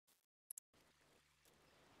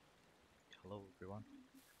everyone.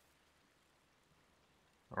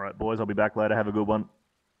 All right, boys, I'll be back later. Have a good one.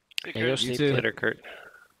 Hey, Kurt. You too. Later, Kurt.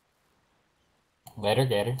 Later,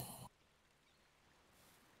 Gator.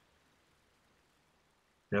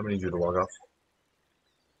 Yeah, I'm gonna need you to log off.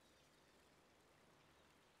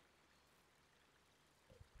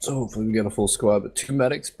 So hopefully we get a full squad, but 2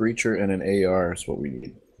 medics, breacher, and an AR is what we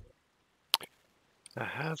need. I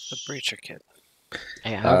have the breacher kit. I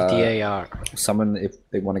have the AR. Someone, if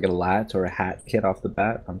they want to get a lat or a hat kit off the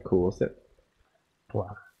bat, I'm cool with it.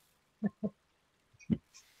 Wow.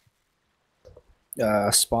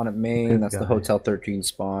 Spawn at main, that's the guy. Hotel 13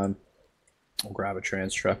 spawn. We'll grab a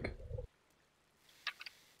trans truck.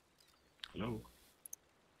 Hello.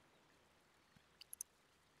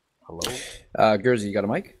 Gurzy, you got a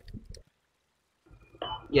mic?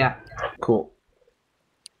 Yeah. Cool.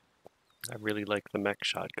 I really like the mech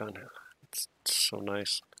shotgun. It's so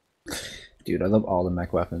nice. Dude, I love all the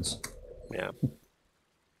mech weapons. Yeah.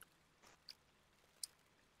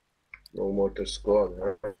 No more to squad,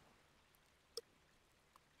 huh?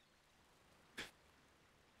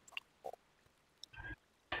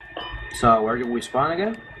 So where do we spawn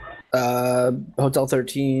again? Hotel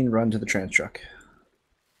 13, run to the trans truck.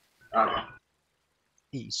 Okay.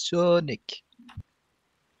 Hey, Sonic.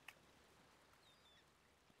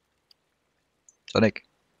 Sonic,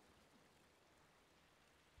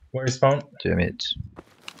 Where is spawn? damn it.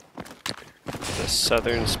 The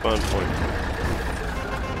southern spawn point.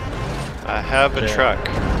 I have a Yeah. truck.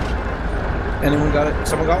 Anyone got it?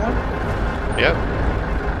 Someone got one? Yep.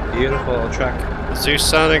 Beautiful, I'll track.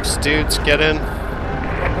 Zoosonics dudes, get in.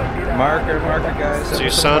 Marker, guys.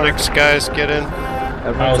 Zoosonics guys, get in.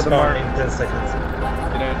 Everyone I'll to the spawn mark. in 10 seconds.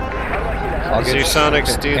 I'll get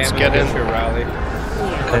Zoosonics dudes, get in. your rally.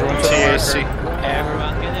 Okay. TAC.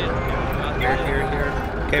 Everyone get in. Here.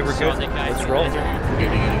 Okay, we're good. Let's roll.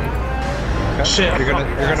 Shit. You're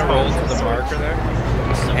gonna roll to the marker there.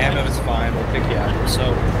 Ammo is fine. We'll pick you up. So,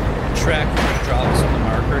 Trek drops on the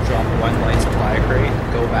marker. Drop 1 light supply crate.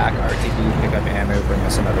 Go back. RTB. Pick up ammo. Bring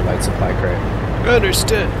us another light supply crate.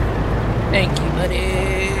 Understood. Thank you,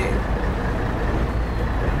 buddy.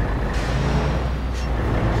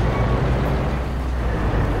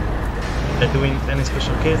 They're doing any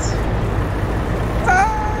special kits?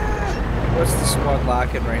 What's the squad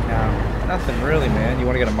lacking right now? Nothing really, man. You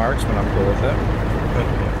want to get a marksman? I'm cool with it.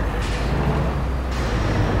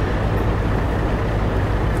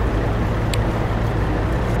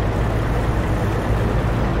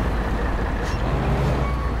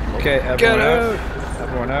 Okay,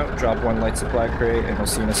 everyone out. Drop 1 light supply crate, and we'll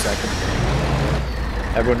see you in a second.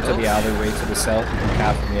 Everyone to the alleyway to the south. You can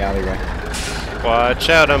cap in the alleyway. Watch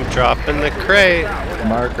out, I'm dropping the crate.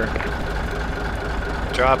 Marker.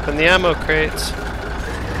 Dropping the ammo crates.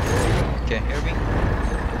 Can you hear me?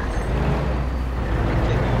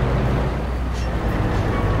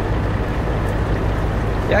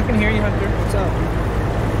 Yeah, I can hear you, Hunter. What's up?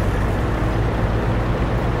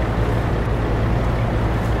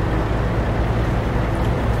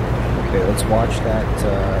 Okay, let's watch that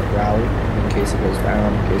rally in case it goes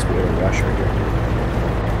down, in case we have a rush right here.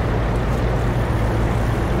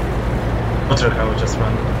 Water how just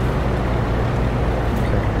run.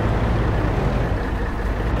 Okay.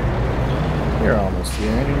 You're almost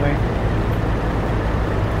here anyway.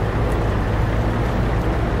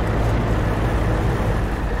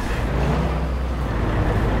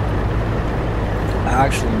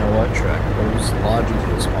 Actually, you know what, Trek? Those lodges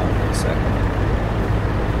will spawn in a second.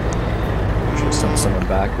 Should send someone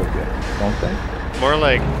back with you, don't they? More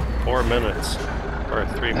like 4 minutes. Or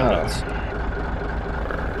 3 minutes. Or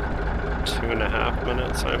 2.5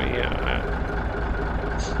 minutes. I mean, yeah.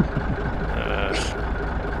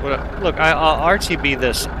 Look, I'll RTB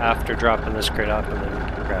this after dropping this crate off and then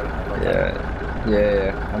grab it. How about that?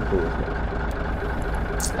 Yeah, I'm cool with it.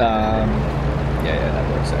 Yeah, that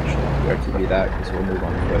works actually. We RTB that because we'll move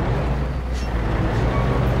on foot.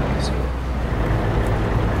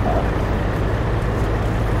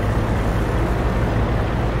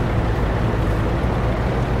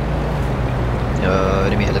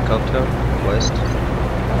 Enemy helicopter, west.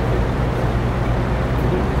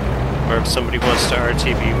 Or if somebody wants to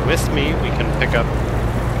RTB with me, we can pick up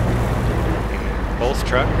both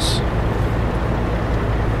trucks.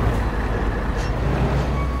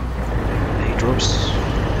 He drops.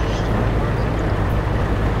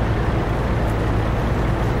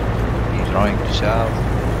 He's running to south.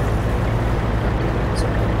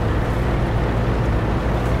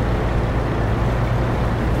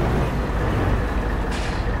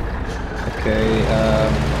 Okay,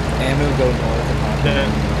 ammo go north and hop in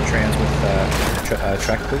trans with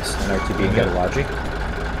Trek, please, and RTB and get a logic.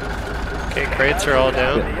 Okay, crates are all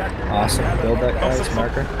down. Awesome. Build that guy's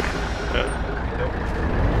marker. Yeah.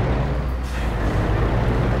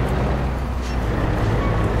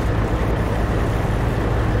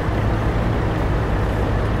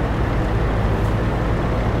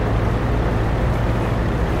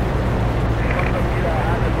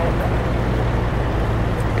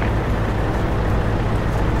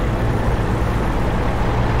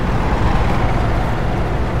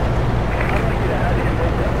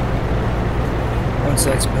 Once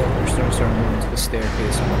that's built, we're going to start moving to the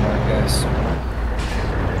staircase on the mark, guys.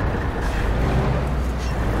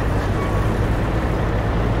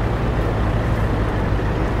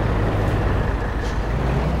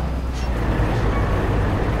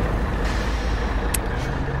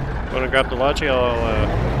 Want to grab the Logi?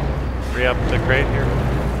 I'll re-up the crate here.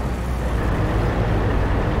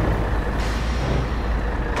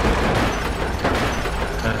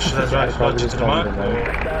 Should I drive Logi to the mark?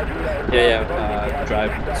 Yeah,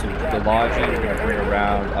 drive to the Logi, we're going to bring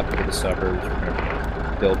around up into the suburbs, we're going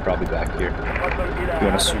to build probably back here. You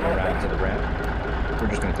want to swing around to the ramp? We're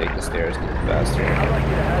just going to take the stairs because it's faster.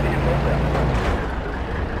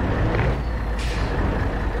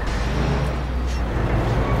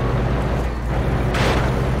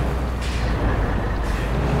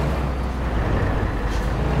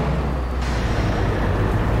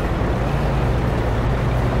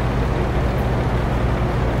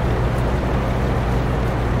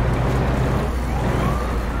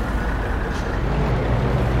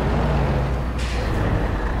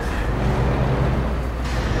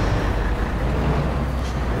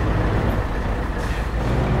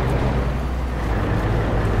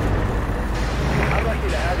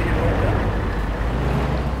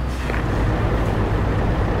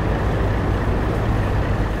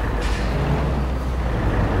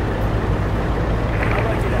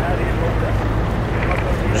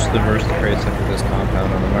 Just diverse the crates into this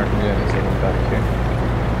compound on the mark again and take them back here.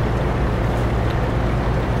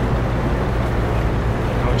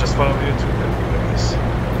 I'll just follow you to the place.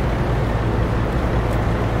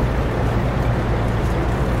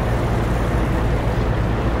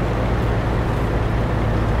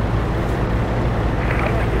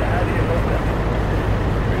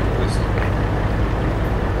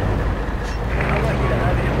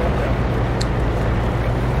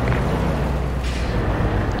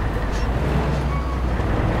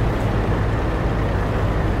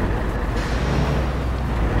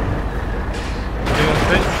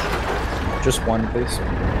 Just one, please.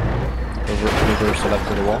 Reverse it up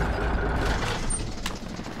to the wall.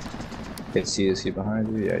 Okay, is he behind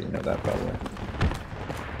you? Yeah, you know that probably.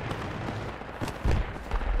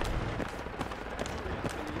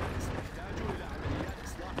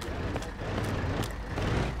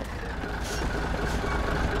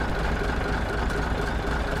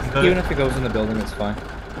 Even if it goes in the building, it's fine.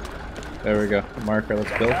 There we go. Marker,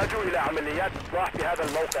 let's build.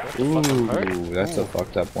 Ooh, that's a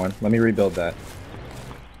fucked up one. Let me rebuild that.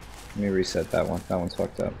 Let me reset that one. That one's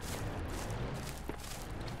fucked up.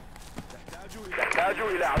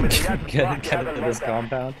 Get into this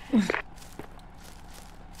compound.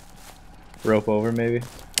 Rope over, maybe?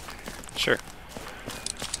 Sure.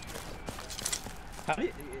 How do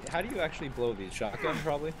you actually blow these? Shotgun,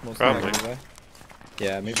 probably? Most Probably. Anyway.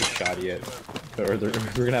 Yeah, maybe shoddy it. Or we're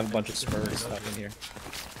gonna have a bunch of spurs stuff in here.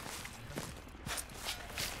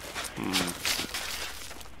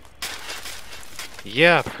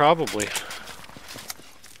 Yeah, probably.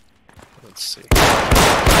 Let's see.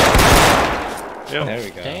 Yep. There we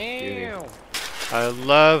go. Damn. I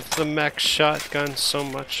love the mech shotgun so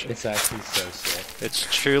much. It's actually so sick. It's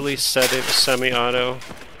truly semi-auto.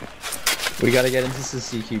 We gotta get into some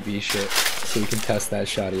CQB shit so we can test that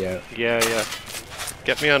shoddy out. Yeah, yeah.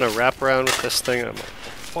 Get me on a wraparound with this thing. I'm like,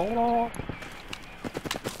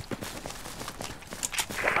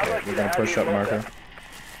 We're gonna push up marker.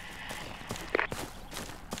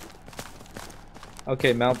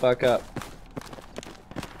 Okay, mount back up.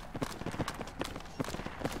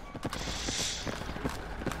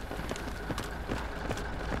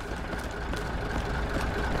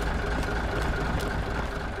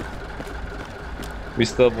 We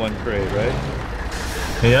still have one crate, right?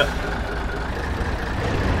 Yeah.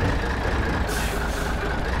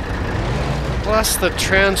 plus the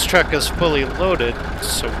trans truck is fully loaded,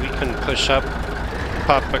 so we can push up,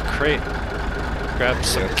 pop a crate, grab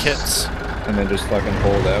some kits. And then just fucking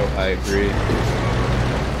hold out, I agree.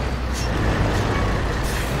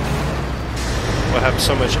 We'll have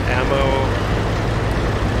so much ammo.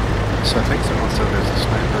 So I think someone said there's a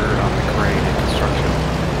sniper on the crane in construction.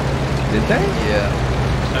 Did they? Yeah.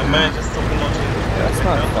 Man, just stop the launching. That's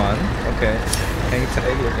not fun. Okay. Hang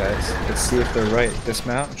tight here, guys. Let's see if they're right.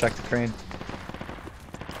 Dismount and check the crane.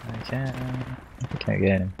 I can't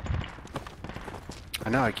get him. I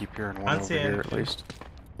know I keep hearing one I'll over see him. here at least.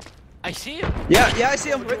 I see him. Yeah, I see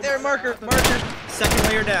him right there. Marker. Second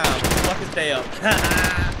layer down. Fuck his day up.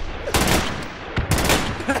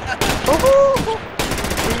 Who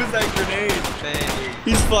was that grenade?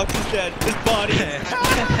 He's fucked. He's dead. His body.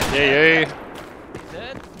 Yay!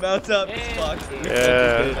 Mount up. He's fucked.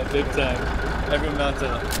 Yeah. Big time. Everyone mount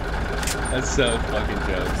up. That's so fucking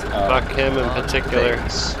jokes. Fuck him in particular.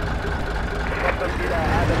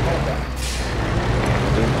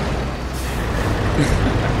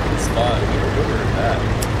 Spot. Where were that?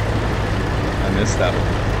 I missed that one.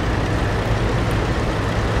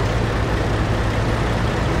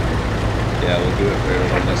 Yeah, we'll do it for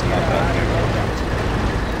everyone that's not out here.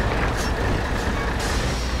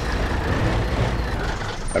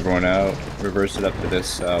 Everyone out. Reverse it up to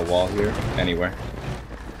this wall here. Anywhere.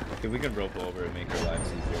 If we can rope over and make our lives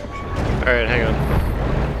easier, actually. Alright, hang on.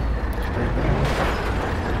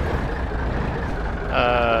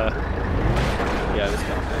 Yeah, this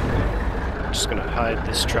guy. I'm just gonna hide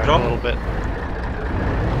this track Drop. a little bit.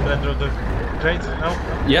 Under the crate? No?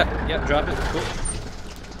 Yeah, drop it. Cool.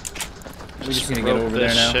 We're just gonna get rope over there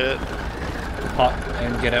this now. shit. Hop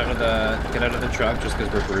and get out of the truck just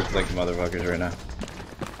because we're grouped like motherfuckers right now.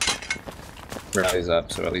 Rally's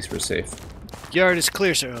up, so at least we're safe. Yard is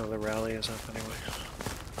clear, sir. Oh, the rally is up anyway.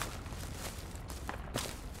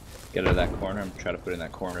 Get out of that corner and try to put it in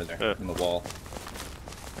that corner there in the wall.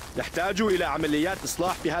 يحتاج إلى عمليات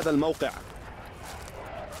إصلاح في هذا الموقع.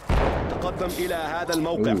 تقدم إلى هذا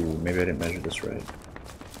الموقع. Ooh, maybe I didn't measure this right.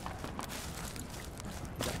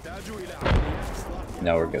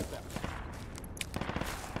 Now we're good.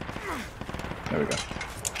 There we go.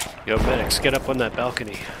 Yo, medics, get up on that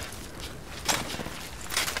balcony.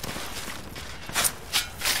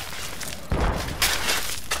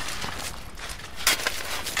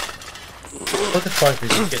 What the fuck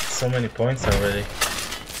did you get so many points already?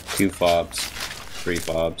 2 fobs. 3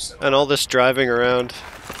 fobs. And all this driving around.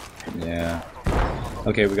 Yeah.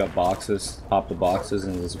 Okay, we got boxes. Pop the boxes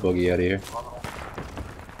and let's boogie out of here.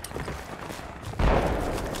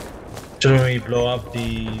 Shouldn't we blow up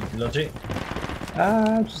the logic?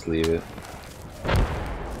 Just leave it.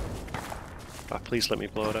 Oh, please let me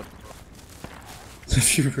blow it up.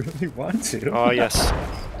 If you really want to. Oh, yes.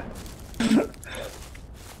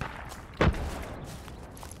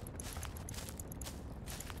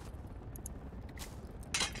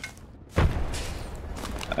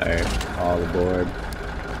 Alright, all aboard.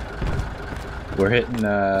 We're hitting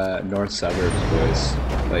north suburbs, boys.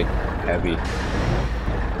 Like, heavy.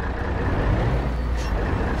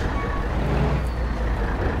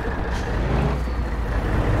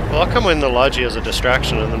 Well, I'll come in the Logi as a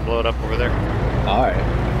distraction and then blow it up over there. Alright.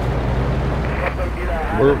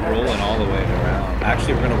 We're rolling all the way around.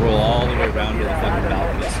 Actually, we're gonna roll all the way around to the fucking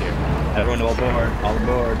balconies here. Everyone all aboard. All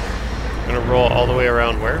aboard. I'm gonna roll all the way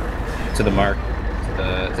around where? To the mark.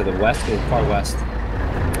 To the west, to the far west.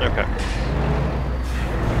 Okay.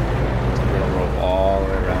 So we're gonna roll all the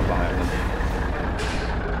way around behind them.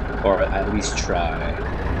 Or at least try.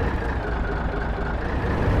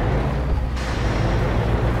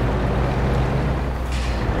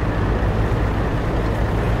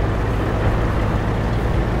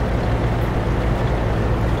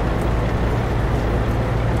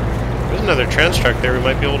 There's another trans track there. We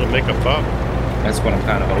might be able to make a fob. That's what I'm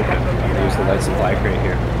kind of hoping. Use the light supply crate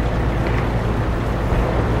here.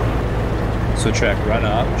 So Trek, run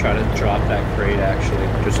up, try to drop that crate actually,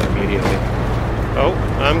 just immediately. Oh,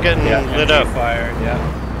 I'm getting lit up. Fire, yeah.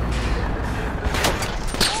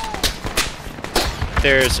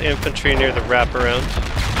 There's infantry near the wraparound.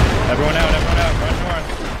 Everyone out, run north.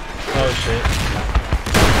 Oh shit.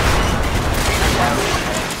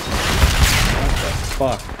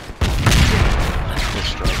 What the fuck?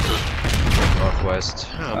 Northwest.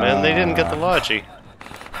 Oh man, they didn't get the Logi.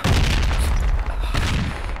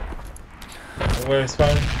 Where is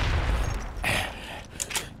spawn?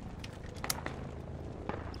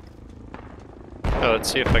 Oh,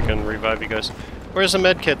 let's see if I can revive you guys. Where's the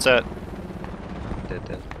med kits at?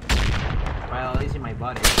 Dead. Well, at least in my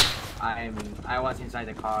body. I was inside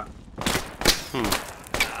the car.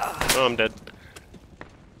 Oh, I'm dead.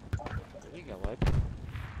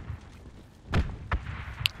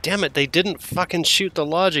 Damn it, they didn't fucking shoot the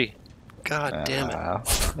Logi. God damn it.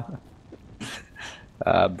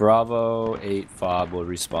 Bravo 8 fob will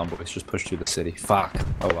respawn, but let's just push through the city. Fuck.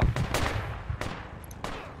 Oh well.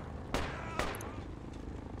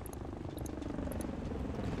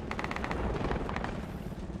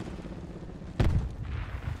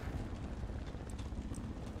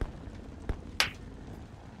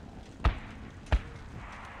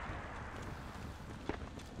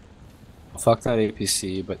 Fuck that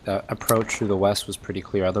APC, but that approach through the west was pretty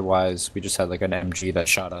clear. Otherwise, we just had like an MG that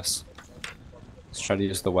shot us. Let's try to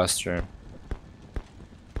use the western.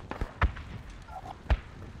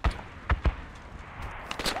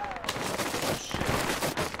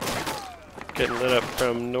 Getting lit up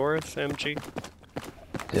from north, MG.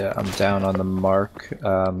 Yeah, I'm down on the mark.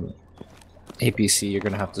 APC, you're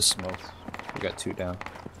gonna have to smoke. We got 2 down.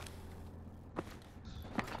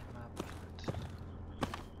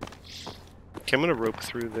 Okay, I'm gonna rope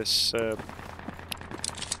through this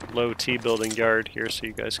low T building yard here so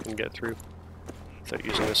you guys can get through without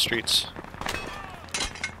using the streets.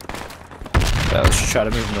 Yeah, let's try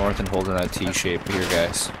to move north and hold in that T shape here,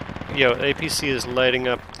 guys. Yo, APC is lighting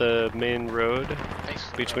up the main road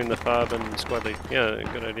between the FOB and squad lead. Yeah,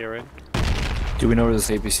 good idea, right? Do we know where this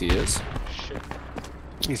APC is?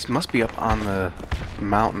 He must be up on the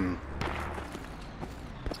mountain.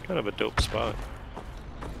 It's kind of a dope spot.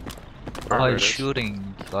 I'm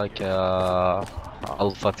shooting like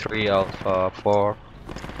Alpha 3, Alpha 4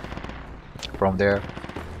 from there.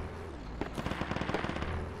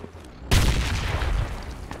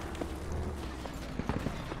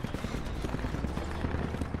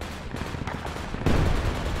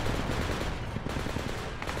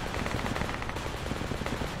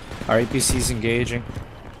 Our APC's engaging.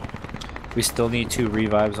 We still need 2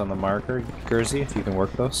 revives on the marker, Gurzy, if you can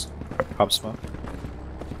work those. Pop smoke.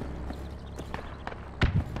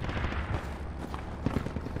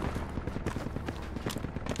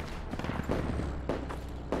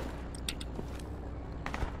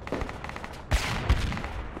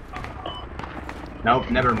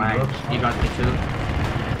 Nope, never mind. He got me too.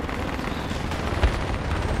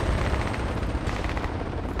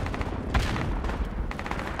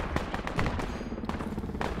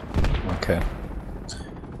 Okay.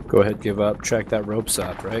 Go ahead, give up. Track that ropes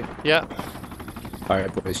up, right? Yeah.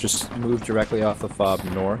 Alright, boys, just move directly off the FOB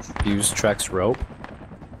north. Use Trek's rope.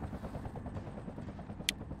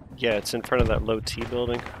 Yeah, it's in front of that low T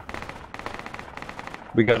building.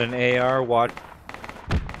 We got an AR, watch.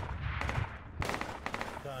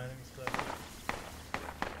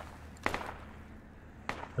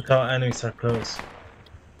 Look how enemies are close.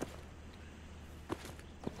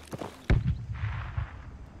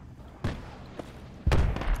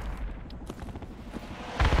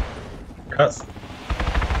 Cuts.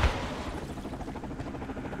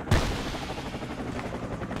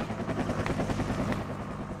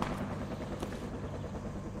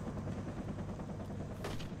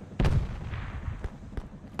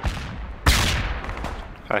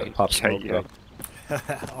 Pop smoke, yeah.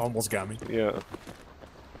 Almost got me. Yeah.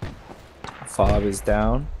 FOB is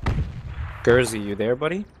down. Gurzy, you there,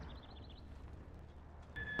 buddy?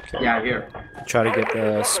 Yeah, here. Try to get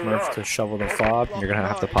the Smurf to shovel the FOB, and you're gonna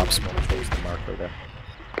have to pop smoke towards the marker there.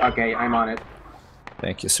 Okay, I'm on it.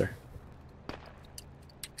 Thank you, sir.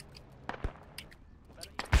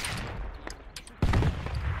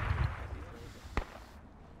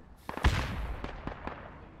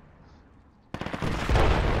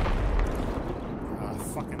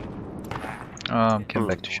 Came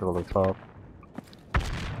back to shovel the FOB.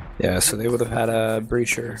 Yeah, so they would have had a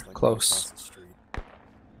breacher close.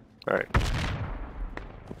 Alright.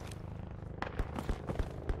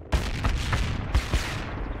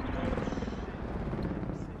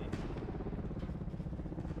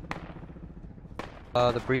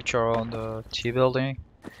 The breacher on the T building.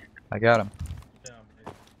 I got him.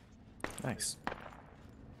 Nice.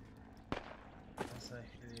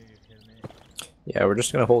 Yeah, we're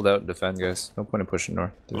just gonna hold out and defend, guys. No point in pushing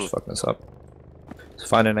north. They're just fucking us up. So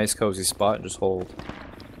find a nice cozy spot and just hold.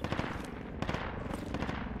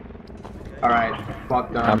 Alright,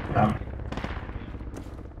 spot done.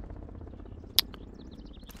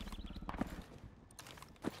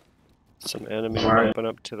 Some enemy Alright. open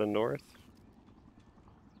up to the north.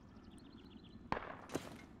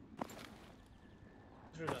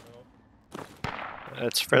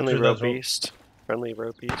 It's friendly Through that rope hole. east. Friendly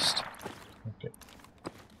rope east. Okay.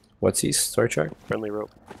 What's east? Sorry, Chuck? Friendly rope.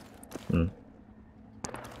 Hmm.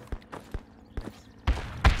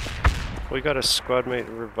 We got a squad mate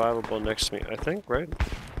revivable next to me, I think, right?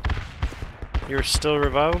 You're still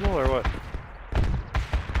revivable or what?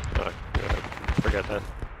 Oh, yeah, forget that.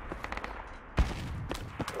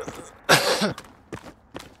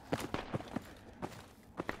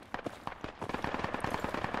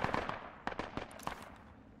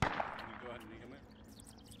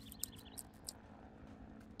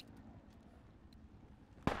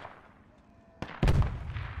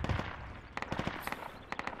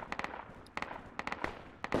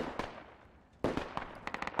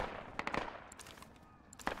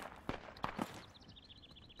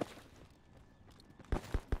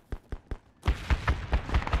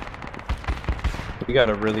 We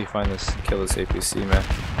gotta really find this, kill this APC, man.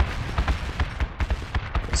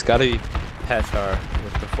 It's gotta be Petar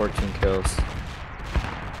with the 14 kills.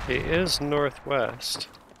 He is northwest.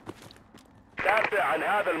 I'm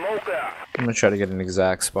gonna try to get an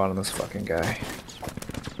exact spot on this fucking guy.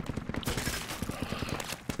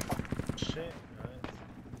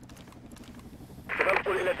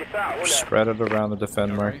 Spread it around the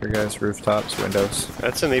defend marker, guys. Rooftops, windows.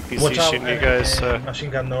 That's an APC Watch out, shooting you guys. machine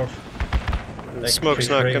gun north. The smoke's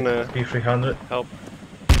not gonna P300. help.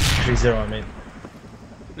 3-0, I mean.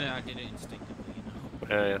 Yeah, I did it instinctively, you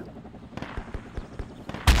know. Yeah.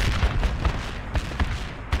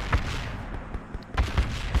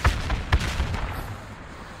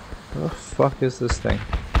 What the fuck is this thing?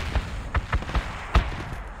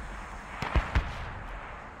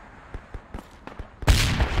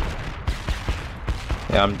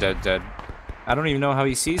 Yeah, I'm dead. I don't even know how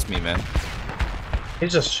he sees me, man.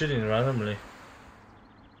 He's just shooting randomly.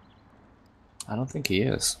 I don't think he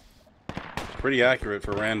is. Pretty accurate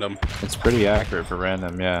for random. It's pretty accurate for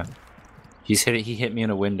random, yeah. He hit me in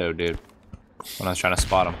a window, dude, when I was trying to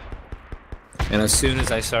spot him. And as soon as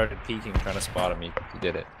I started peeking, trying to spot him, he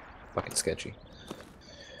did it. Fucking sketchy.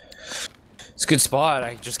 It's a good spot,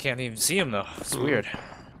 I just can't even see him though. It's weird.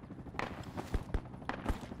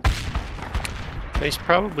 He's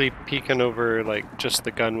probably peeking over, like, just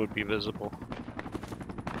the gun would be visible.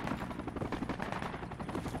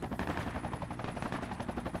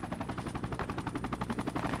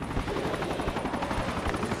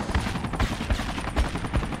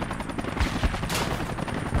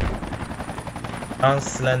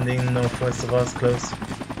 Hans landing northwest of us, close.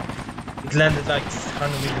 It landed like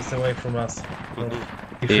 100 meters away from us.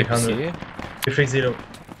 P300. P30.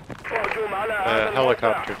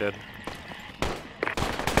 Helicopter did.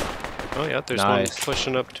 Oh yeah, there's one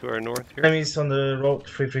pushing up to our north here. Enemies on the road,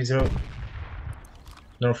 330.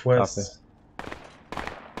 Northwest.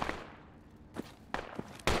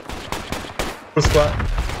 Full squad.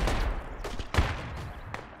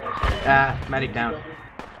 Medic down.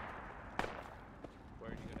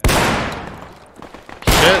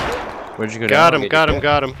 Shit! Where'd you go got down? Him, got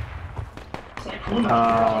him.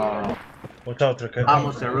 Watch out, Rick.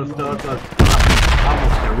 Almost the rooftop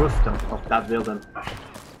of that building.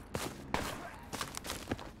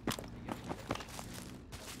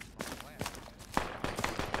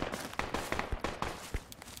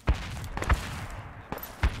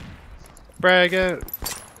 Brag out.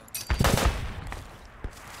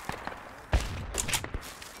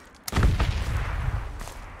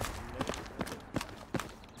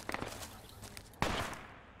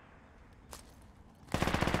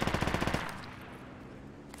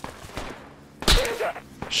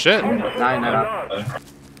 Shit. 9 up.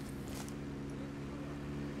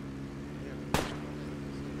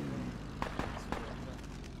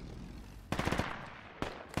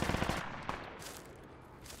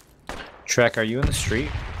 Trek, are you in the street?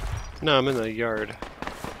 No, I'm in the yard.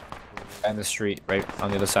 In the street, right on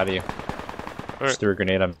the other side of you. Right. Just threw a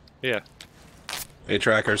grenade on. Yeah. Hey,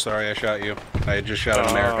 Tracker, sorry I shot you. I just shot an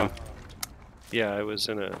American. Yeah, I was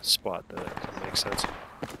in a spot that doesn't make sense.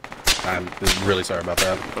 I'm really sorry about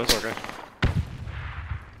that. That's okay.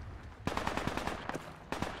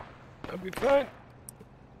 I'll be fine.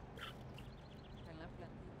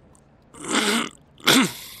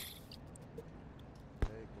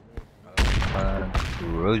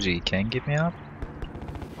 Rosie, can you get me up?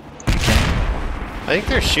 I think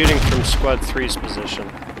they're shooting from Squad 3's position.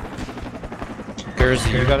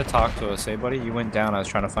 Gurzy, you gotta talk to us, hey buddy? You went down, I was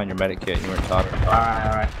trying to find your medic kit, you weren't talking.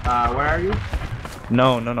 Alright. Where are you?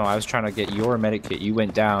 No, I was trying to get your medic kit, you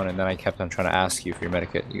went down, and then I kept on trying to ask you for your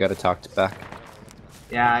medic kit. You gotta talk back.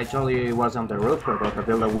 Yeah, I told you it was on the roof, but the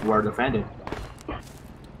building were defended.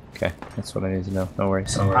 Okay, that's what I need to know, no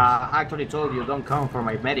worries. I actually told you don't come for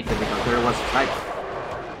my medic kit because there was a fight.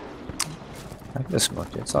 I can just smoke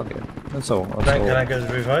it, it's all good. That's all. Can I get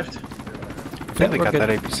revived? I think they got that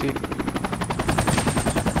APC.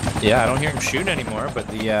 Yeah, I don't hear him shooting anymore, but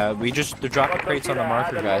they're dropping crates on the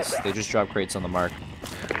marker, guys. They just dropped crates on the mark.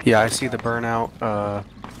 Yeah, I see the burnout,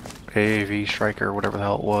 AAV Striker, whatever the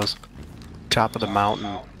hell it was. Top of the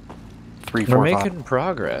mountain. 3, 4, We're 5. making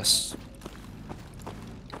progress.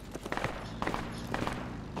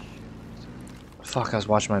 Fuck, I was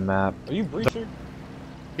watching my map. Are you breacher?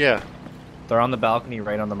 Yeah. They're on the balcony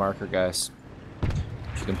right on the marker, guys.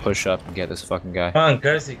 If you can push up and get this fucking guy. Come on,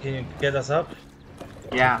 Gurzy, can you get us up?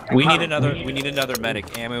 Yeah. We need another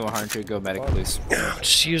medic. Ammo 100, go medic, please.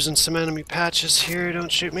 Just using some enemy patches here,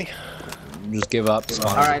 don't shoot me. Just give up.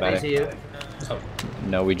 Alright, I see you.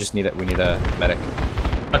 No, we just need it. We need a medic.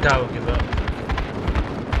 Okay, I will give up.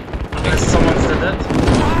 Unless someone's dead that?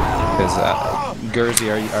 Because Gurzy,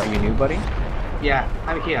 are you new, buddy? Yeah,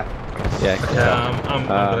 I'm here. Yeah. I'm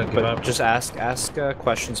gonna give but up. just ask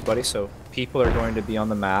questions, buddy. So people are going to be on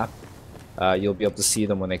the map. You'll be able to see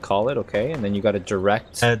them when they call it, okay? And then you got to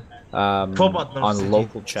direct on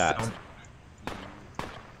local chat.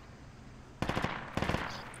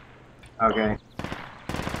 Okay.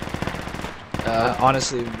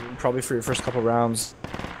 Honestly, probably for your first couple rounds.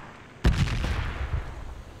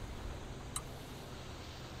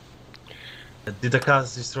 Did the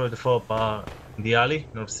cars destroy the fort bar in the alley,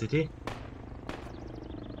 North City?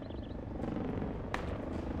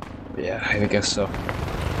 Yeah, I guess so.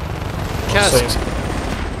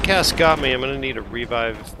 Cass got me. I'm gonna need a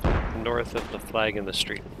revive north of the flag in the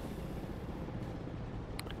street.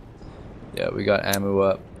 Yeah, we got ammo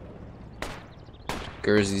up.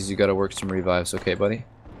 Gurzies, you gotta work some revives, okay, buddy?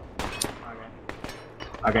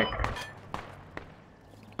 Okay.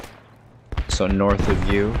 So north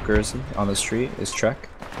of you, Gurzy, on the street is Trek.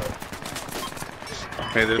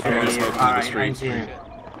 Hey, there's one smoke in the street.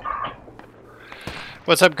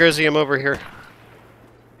 What's up, Gurzy? I'm over here.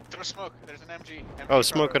 Throw smoke. There's an MG. Oh,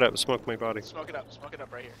 smoke it up. Smoke my body. Smoke it up. Smoke it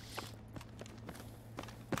up right here.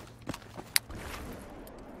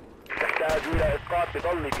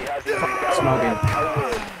 Smoking.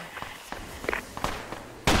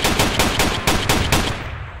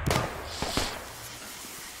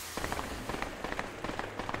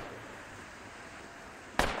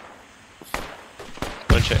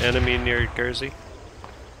 Bunch of enemy near Gurzy.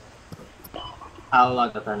 A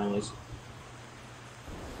lot of enemies.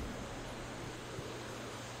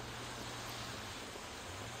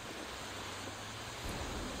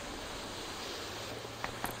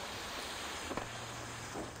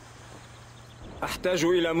 أحتاج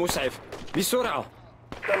إلى مسعف بسرعة.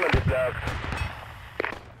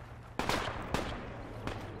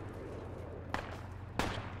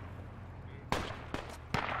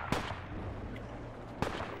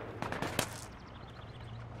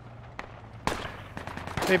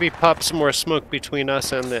 Maybe pop some more smoke between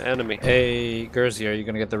us and the enemy. Hey, Gurzy, are you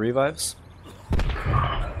gonna get the revives?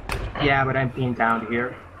 Yeah, but I'm pinned down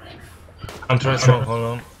here. I'm trying to smoke, hold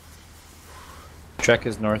on. Trek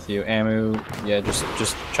is north of you. Amu, yeah,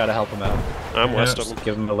 just try to help him out. I'm west of him.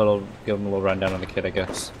 Give him a little rundown on the kid, I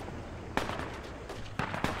guess.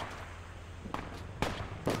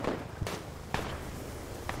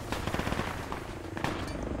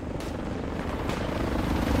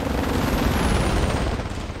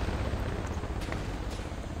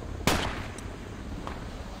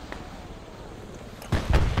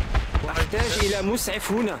 أحتاج إلى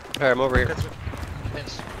مسعف هنا. Alright, I'm over here.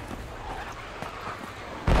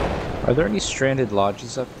 Are there any stranded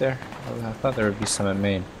lodges up there? I thought there would be some at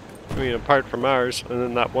Maine. I mean, apart from ours, and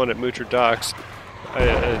then that one at Moocher Docks,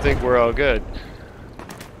 I think we're all good.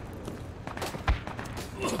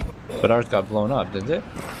 But ours got blown up, did it?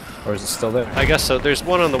 Or is it still there? I guess so. There's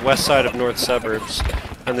one on the west side of North Suburbs,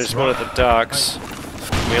 and there's one at the docks.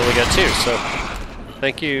 We only got two, so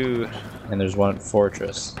thank you. And there's one at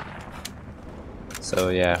Fortress. So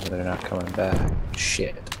yeah, they're not coming back.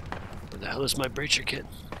 Shit. Where the hell is my breacher kit?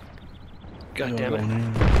 God damn it.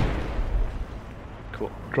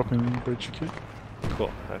 Cool. Dropping breacher kit.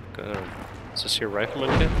 Cool. Is this your rifleman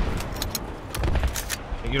kit?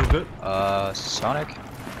 You're good? Sonic?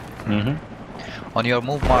 Mm-hmm. On your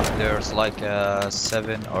move map, there's like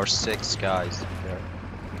 7 or 6 guys there.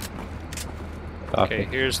 Okay,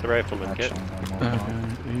 here's the rifleman kit.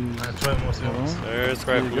 There's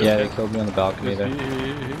the rifleman Yeah, kit. they killed me on the balcony there.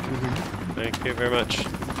 Thank you very much.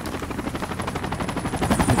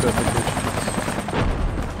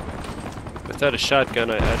 Without a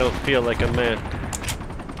shotgun, I don't feel like a man.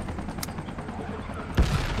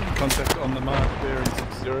 Contact on the map there in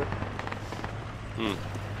 6-0.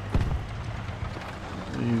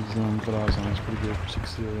 He's got eyes on, he's pretty good for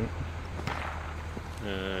 6-0.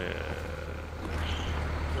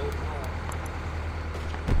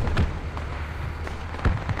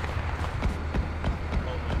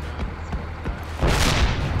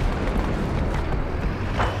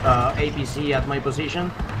 APC at my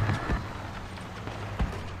position.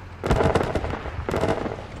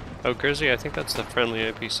 Oh, Gurzy, I think that's the friendly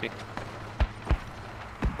APC.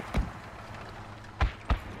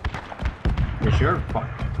 You sure?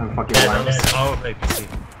 I'm fucking blind. Our APC.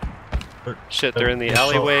 Shit, they're in the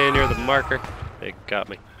alleyway near the marker. They got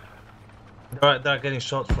me. They're getting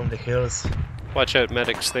shot from the hills. Watch out,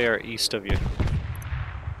 medics, they are east of you.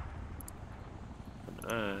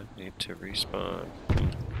 I need to respawn.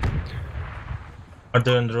 Are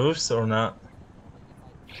they on the roofs or not?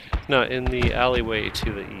 No, in the alleyway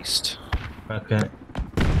to the east. Okay.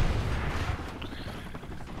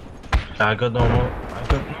 I got no more. I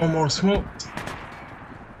got no more smoke.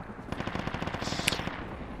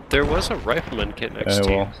 There was a rifleman kit next to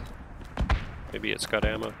you. Well. Maybe it's got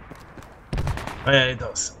ammo. Oh, yeah, it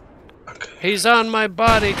does. Okay. He's on my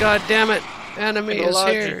body, god damn it! Enemy is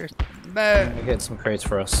here! I get some crates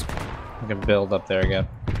for us. We can build up there again.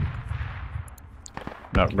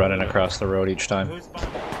 Not running across the road each time.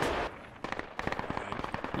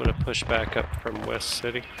 I'm gonna push back up from West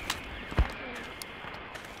City.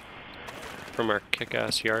 From our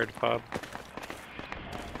kick-ass yard fob.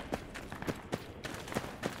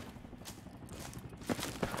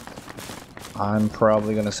 I'm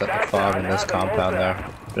probably gonna set the fob in this compound there,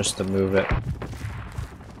 just to move it.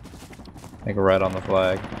 Like right on the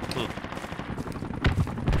flag.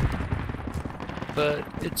 But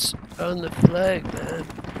it's on the flag, man.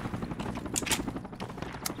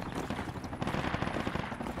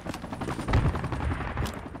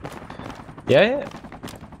 Yeah.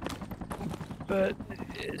 But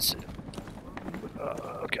it's...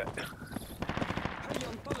 okay.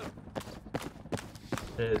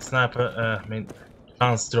 Sniper, I mean,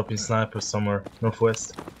 chance dropping sniper somewhere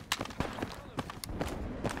northwest.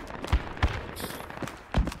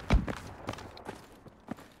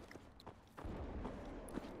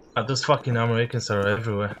 Those fucking Americans are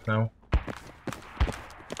everywhere now.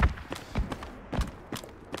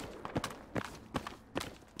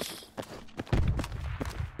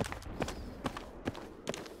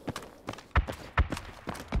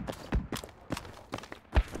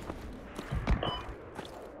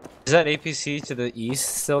 Is that APC to the east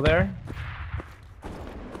still there?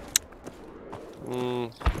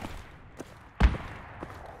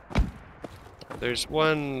 There's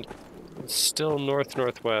one still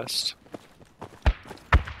north-northwest.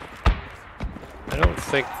 I don't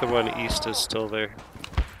think the one east is still there.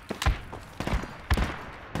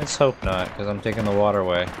 Let's hope not, because I'm taking the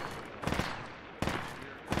waterway.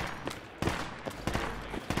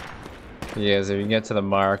 Yes, if you can get to the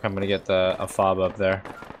mark, I'm gonna get a fob up there.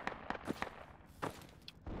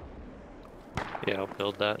 Yeah, I'll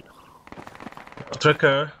build that.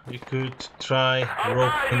 Trekker, you could try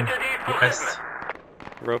roping west.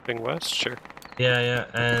 Roping west? Sure. Yeah,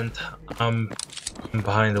 and I'm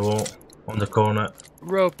behind the wall, on the corner.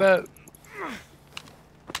 Rope out!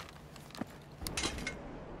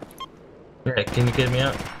 Yeah, can you get me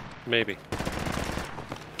out? Maybe.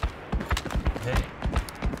 Hey.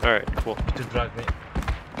 Alright, cool. To drag me.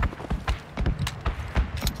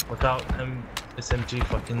 Without SMG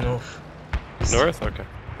fucking north. North? Okay.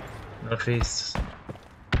 Northeast.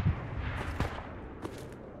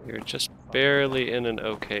 You're just barely in an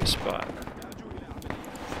okay spot.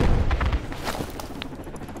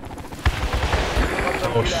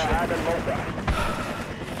 Oh shit.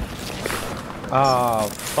 Oh,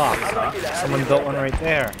 fuck. Someone built one right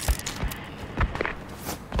there.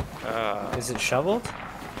 Is it shoveled?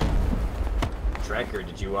 Trekker,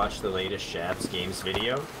 did you watch the latest Shabs Games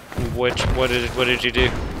video? What did you do?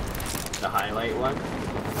 The highlight one?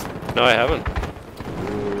 No, I haven't.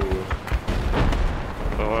 Ooh.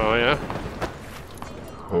 Oh, yeah?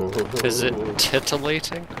 Is it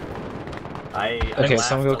titillating? Okay,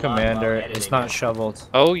 some go commander. It's not shoveled.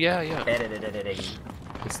 Oh, yeah. Editing.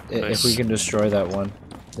 If we can destroy that one,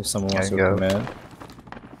 if someone wants to go command.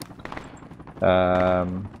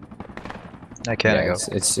 I can't yeah, go.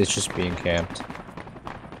 It's just being camped.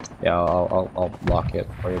 Yeah, I'll lock it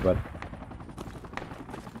for you, bud.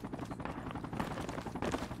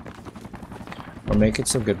 We're making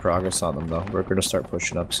some good progress on them, though. We're gonna start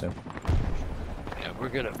pushing up soon. Yeah, we're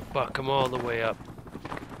gonna fuck them all the way up.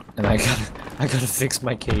 And I gotta fix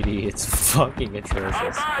my KD. It's fucking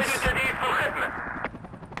atrocious.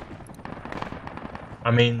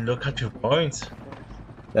 I mean, look at your points.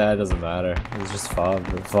 That doesn't matter. It's just fob.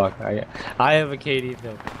 Fuck. I have a KD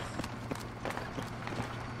build.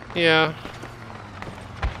 Yeah.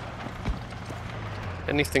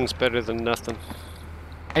 Anything's better than nothing.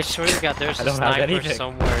 I swear to God, there's I a don't have sniper anything.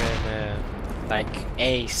 somewhere in like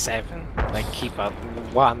A7, like keep up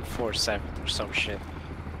 147 or some shit.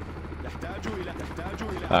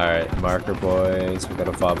 Alright, marker boys. We got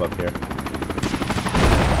a fob up here.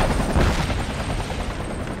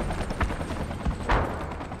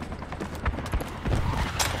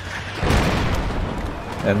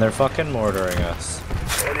 And they're fucking mortaring us.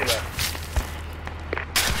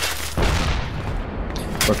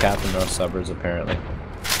 We're capping North Suburbs, apparently.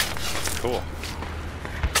 Cool.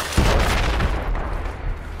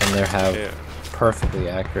 And they have perfectly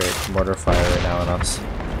accurate mortar fire right now on us.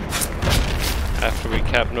 After we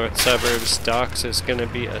cap North Suburbs, Docks is gonna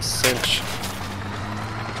be a cinch.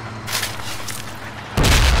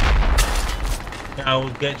 I will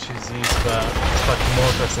get you these, but fucking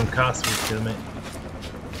mortars and cast will kill me.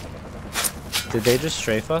 Did they just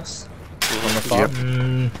strafe us? On the Yep.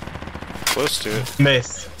 fog? Close to it.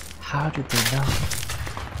 Miss. How did they know?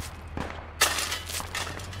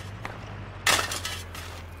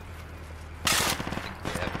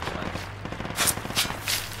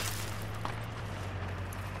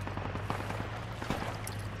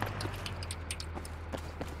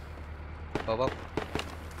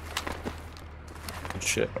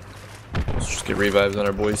 Shit. Let's just get revives on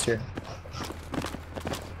our boys here.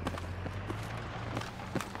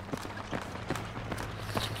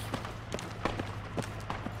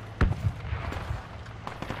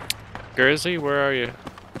 Gursey, where are you?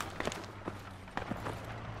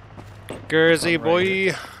 Gursey,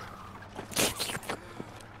 boy!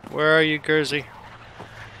 Where are you, Gursey?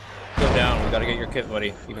 Go down. We gotta get your kit,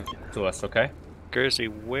 buddy. You can come to us, okay? Gursey,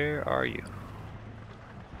 where are you?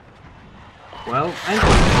 Well,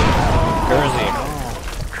 Gursey.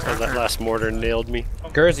 Oh, that last mortar nailed me.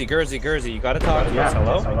 Gursey, you gotta talk to us.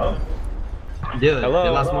 Hello? Dude, Hello?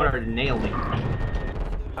 the last mortar nailed me.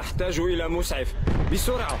 أحتاج إلى مسعف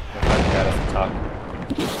بسرعة.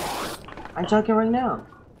 I'm talking right now.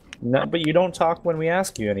 No, but you don't talk when we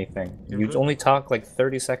ask you anything. You only talk like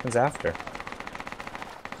 30 seconds after.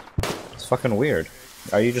 It's fucking weird.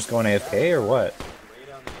 Are you just going AFK or what?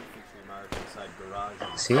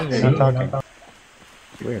 See, you're not talking.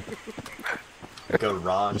 Weird.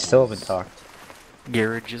 You still haven't talked.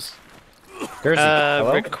 Garages. Gursey,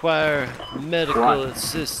 hello? Require medical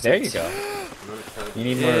assistance. There you go. You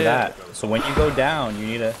need more of that. So when you go down, you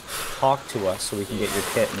need to talk to us so we can get your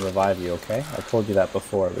kit and revive you, okay? I told you that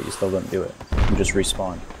before, but you still didn't do it. You just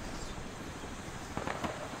respawn.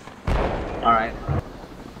 Alright.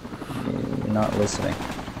 You're not listening.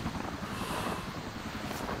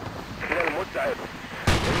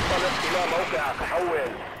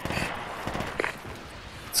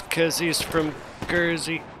 It's cause he's from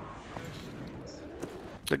Gursey.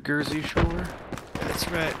 The Gursey Shore? That's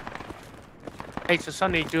right. Hey, so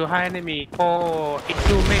Sonny, do high enemy for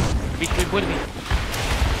between bully.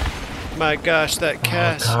 My gosh, that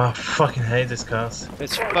cast. Oh, I fucking hate this cast.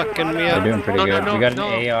 It's fucking me You're up. doing pretty good. You got an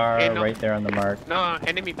no. AR Hey, no. right there on the mark. No,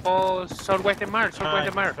 enemy for southwestern mark,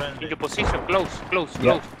 in your position, close.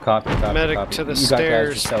 Yep, copy. Medic copy. to the you stairs, got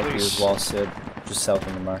guys just south of you please. as well, Sid. Just south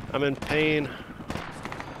of the mark. I'm in pain.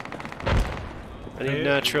 I need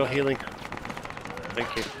natural healing.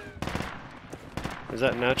 Thank you. Is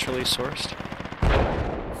that naturally sourced?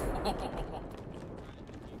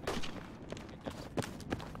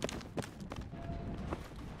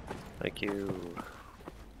 Thank you.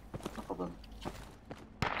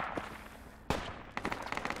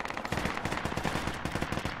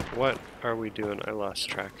 What are we doing? I lost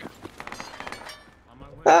track.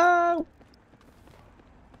 Up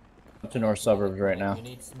to north suburbs right now. You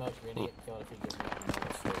need smoke, you're gonna get killed if you give me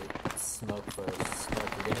another straight. Smoke first. Smoke,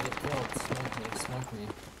 you're gonna get killed. Smoke me.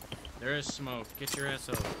 There is smoke. Get your ass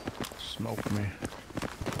over. Smoke me.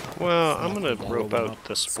 Well, I'm gonna rope out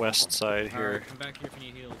this west side here. Alright, come back here if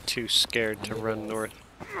you need heals. Too scared to run north.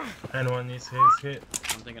 Anyone needs his hit?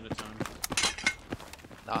 One thing at a time.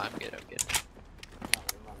 No, I'm good.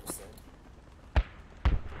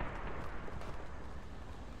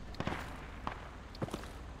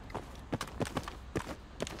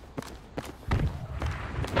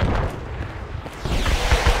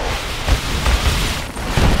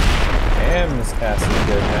 Damn, this cast is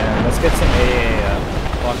good, man. Let's get some AA up.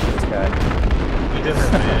 Watch this guy. We did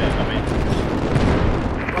have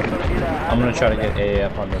I'm gonna try to get AA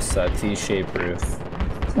up on this T-shaped roof.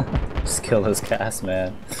 Just kill this cast,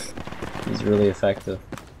 man. He's really effective.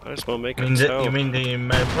 I just want to make you it mean so. you mean the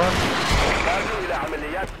main front?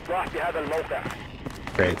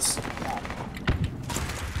 Great.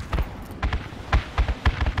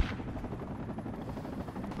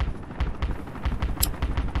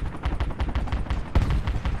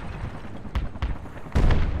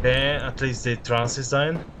 Okay, at least the trans is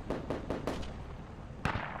dying.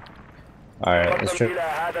 Alright, let's try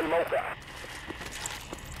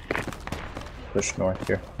push north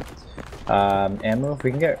here. Ammo, if we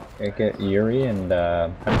can get Yuri and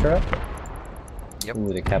Hunter up. Yep.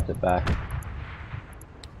 Ooh, they capped it back.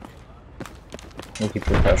 We'll keep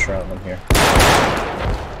the pressure on them here.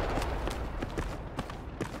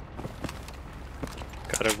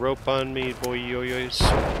 Got a rope on me, boy yo-yo's.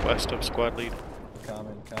 West of squad lead.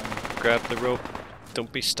 Coming. Grab the rope.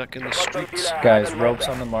 Don't be stuck in the streets. Guys, ropes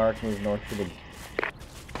on the mark, move north to the...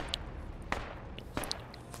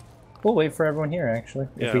 We'll wait for everyone here, actually.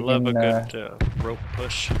 Yeah, if I we love can, a good rope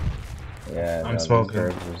push. Yeah, I'm no, these smoking.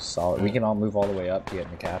 curves are solid. We can all move all the way up to get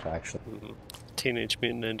in the cap, actually. Teenage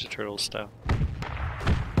Mutant Ninja Turtles style.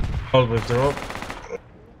 Hold with the rope.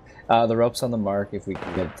 The rope's on the mark. If we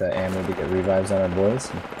can get ammo to get revives on our boys,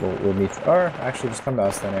 we'll meet. Or actually, just come to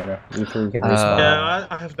us then, Andrew. We can respawn. Yeah,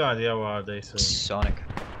 I have no idea where are they. So. Sonic.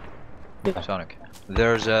 Sonic.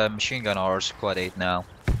 There's a machine gun on our squad 8 now.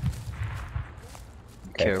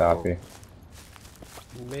 Okay, Careful. copy.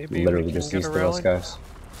 Maybe Literally we can just get east a of us, rally. guys.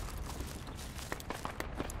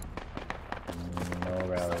 No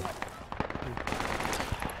rally.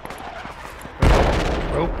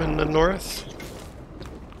 Rope in the north.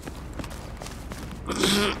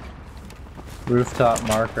 Rooftop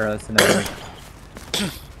marker, that's an enemy.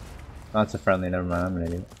 That's a friendly, never mind, I'm an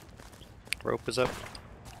idiot. Rope is up.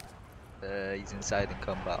 He's inside the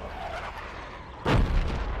compound.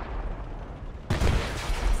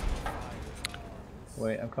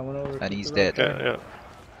 Wait, I'm coming over. And he's dead. Yeah.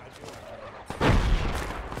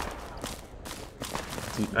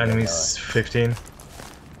 Enemies 15.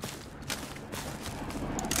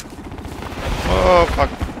 Oh fuck.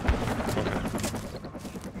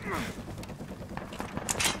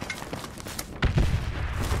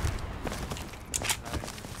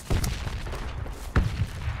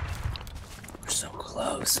 We're so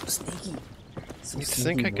close, so sneaky. So You'd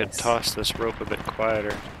think I could toss this rope a bit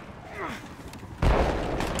quieter.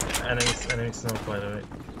 Enemies no, by the way.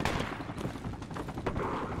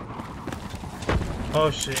 Oh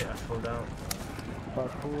shit, I fell down.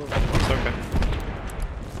 It's okay.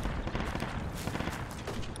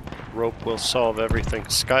 Rope will solve everything.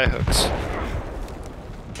 Skyhooks.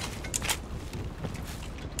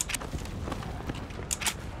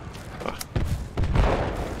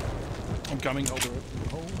 I'm coming. Hold it.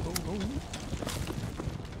 Hold.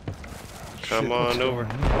 Come Shit, on what's over.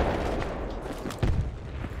 going on?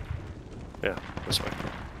 Yeah, this way.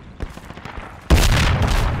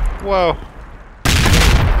 Whoa.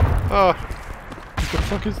 Oh. What the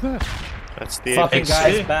fuck is that? That's the Fucking APC.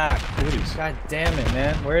 guy's back. What is? God damn it,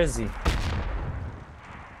 man. Where is he?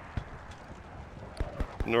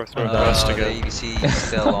 Northwest The again. ABC is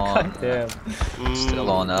still on. God damn. Still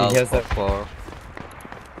on He has Alpha that- 4.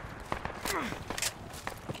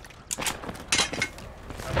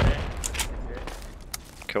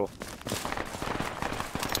 Cool.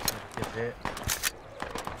 Get hit.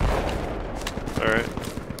 Alright.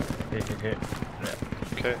 Hit.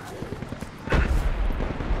 Okay.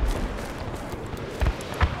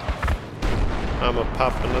 I'ma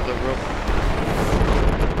pop another rope.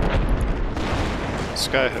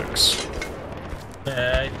 Skyhooks.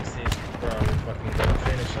 Yeah, you can see it's probably fucking gonna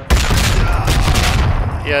finish up.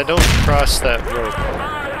 Yeah, don't cross that rope.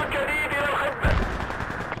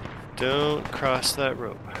 Don't cross that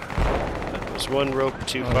rope. That was one rope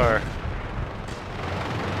too far.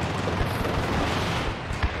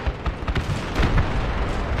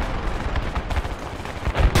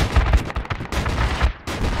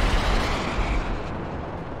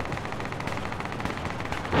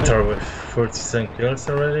 Start with 47 kills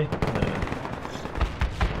already.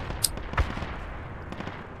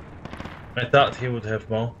 I thought he would have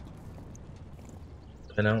more.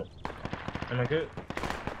 I know. Am I good?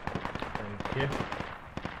 Thank you.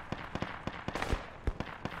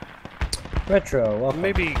 Retro, welcome.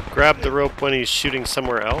 Maybe grab the rope when he's shooting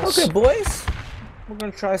somewhere else. Okay, boys. We're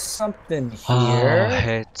gonna try something here.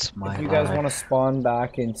 It's my If you guys life. want to spawn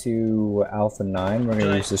back into Alpha 9, we're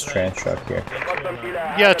gonna use this trans truck here.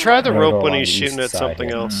 Yeah, try the I'm gonna rope go when along he's the shooting east at side something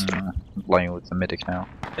here. else. I'm playing with the medic now.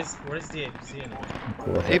 Where is the APC anyway?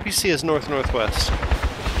 Cool. APC is north-northwest.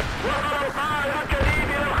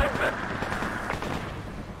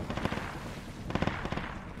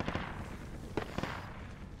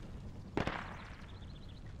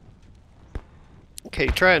 Okay,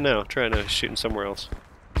 try it now. Try it now. He's shooting somewhere else.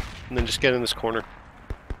 And then just get in this corner.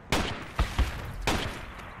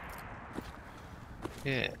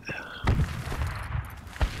 Yeah.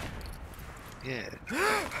 Yeah.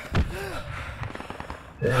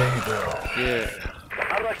 There you go. Yeah.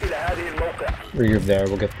 Regroup there,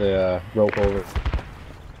 we'll get the rope over.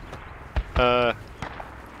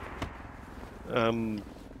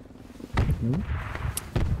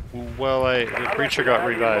 Well, the creature got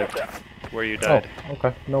revived where you died. Oh,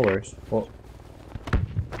 okay, no worries. Well,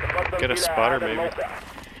 Get a spotter, maybe.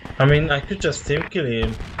 I mean, I could just team kill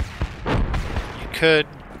him. You could.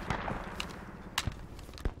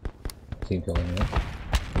 team killing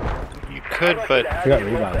you. You could, but You got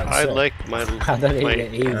revived, that's I sick. like my. How did my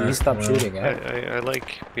he stop shooting, eh? I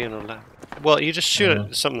like being allowed. Well, you just shoot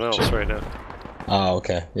at something else right now. Oh,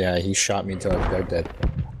 okay. Yeah, he shot me until they're dead.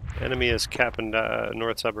 Enemy is capping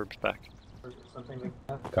north suburbs back.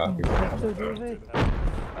 Copy.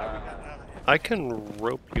 I can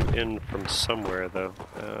rope you in from somewhere, though.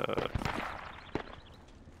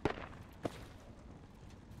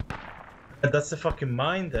 That's the fucking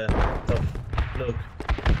mine there. Tough. Look.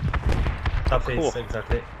 Tough is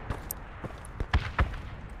exactly.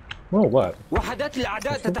 Oh, what? وحدات الأعداء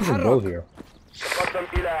There's something تتحرك. low here.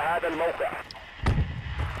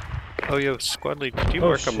 Oh, yo, Squad Lead, could you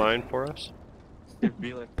mark a mine for us? It'd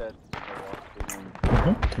be like that.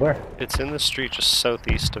 Where? It's in the street just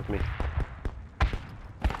southeast of me.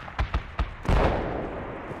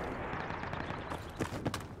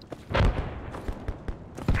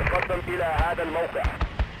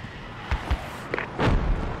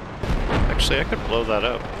 Actually, I could blow that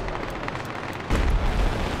up.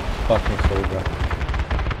 Fucking Cobra.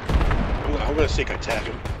 I'm gonna see if I tag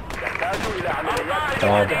him. Come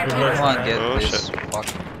on, get Oh, this shit.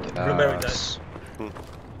 fucking Blueberry gas. In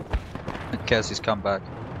case he's come back.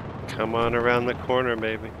 Come on around the corner,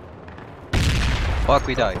 baby. Fuck,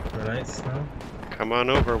 we die. Grenades, no? Come on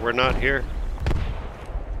over, we're not here.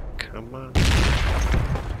 Come on.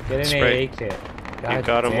 Get an Spray. AA kit. You God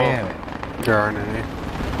got 'em damn all. it. Garnet.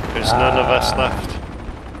 There's none of us left.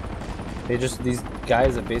 These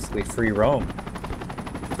guys are basically free roam.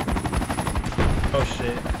 Oh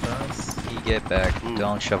shit, nice. He get back.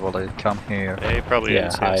 Don't shovel it. Come here. Yeah, he probably Yeah,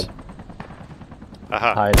 is. hide.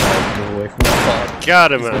 Aha. Hide, move away from that.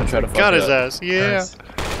 Got him, He's gonna man. try to fuck Got it his up. ass. Yeah. Nice.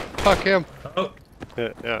 Fuck him. Oh.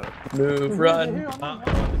 Yeah. Move, run.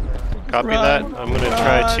 Copy that. I'm gonna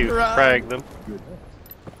try to frag them.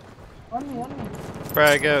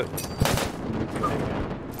 Frag out.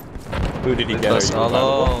 Who did he Leave get? us Are you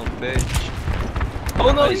alone, bitch.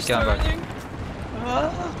 Oh no, he's he's coming back. turning!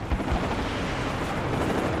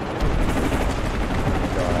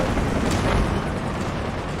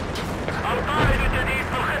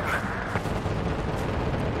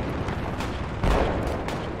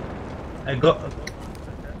 I got.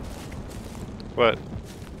 What?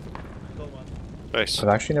 Nice. I've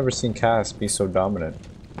actually never seen Cass be so dominant.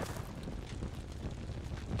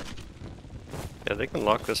 Yeah, they can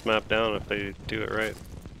lock this map down if they do it right.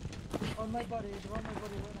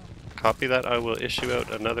 Copy that. I will issue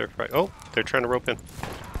out another frag. Oh, they're trying to rope in.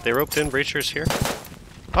 They roped in. Breachers here.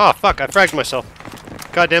 Oh, fuck. I fragged myself.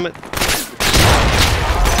 God damn it.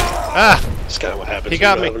 Ah! That's kind of what happens. He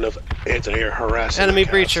got when me. you don't have enough ants in here harassing. Enemy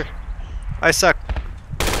the cows. breacher. I suck.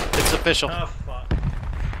 It's official. Oh fuck.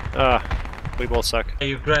 Ah, we both suck. Hey,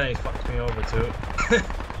 your grenade fucked me over too.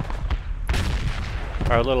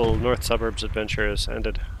 Our little north suburbs adventure has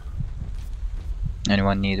ended.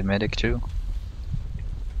 Anyone need a medic too?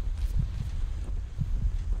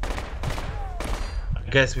 I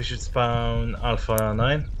guess we should spawn Alpha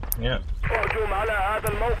 9. Yeah.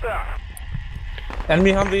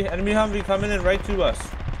 Enemy Humvee coming in right to us.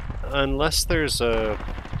 Unless there's a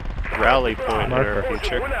rally point in our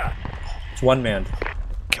future. It's one man.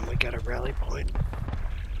 Can we get a rally point?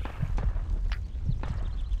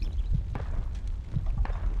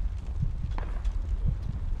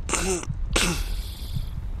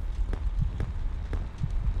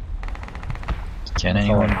 Can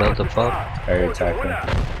anyone build a fob? Area attacking.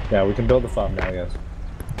 Yeah, we can build the fob now, yes.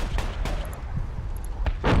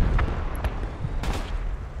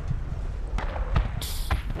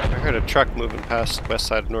 I heard a truck moving past west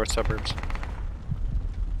side of north suburbs.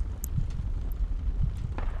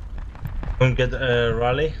 Don't get a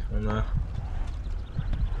rally? Or no?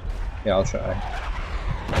 Yeah, I'll try.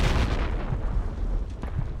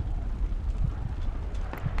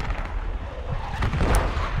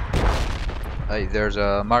 Hey, there's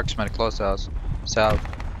a marksman close to us. South.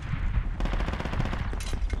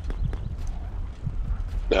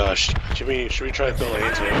 Should we try to build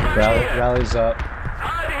ants in here? Rally's up.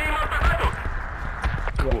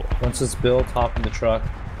 Cool. Once it's built, hop in the truck.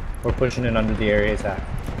 We're pushing in under the area attack.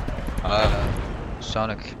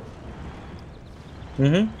 Sonic.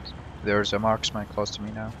 Mm-hmm. There's a marksman close to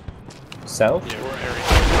me now. South? Yeah, we're area.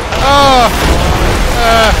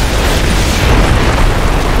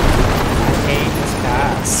 Hate this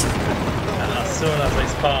pass. As soon as I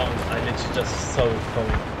spawned, I literally just saw it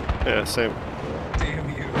coming. Yeah, same. Damn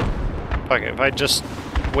you. Fuck it, if I just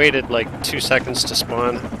waited like 2 seconds to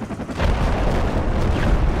spawn.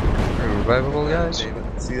 Revivable guys?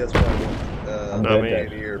 See, that's what I want. I'm Not dead.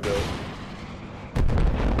 me. Here built.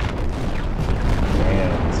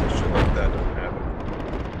 Damn. So shit like that don't happen.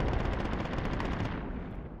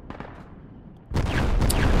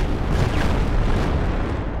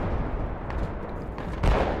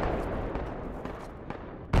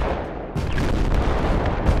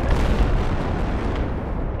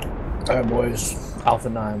 Alright, boys. Alpha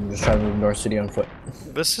 9, we're just trying to move North City on foot.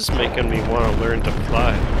 This is making me want to learn to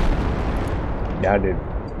fly. Yeah, dude.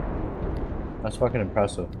 That's fucking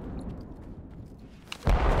impressive.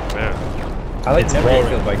 Yeah. I like It's never get boring.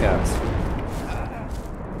 killed by gas.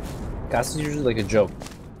 Gas is usually like a joke.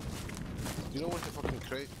 You don't want to fucking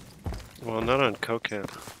crate. Well, not on Cocan.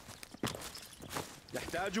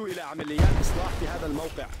 يحتاج إلى عمليات إصلاح في هذا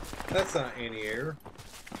الموقع. That's not anti-air.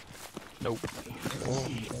 Nope.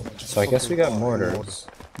 So I guess we got mortars.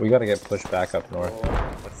 We gotta get pushed back up north.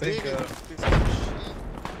 I think,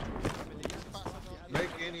 make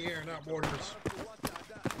anti-air, not mortars.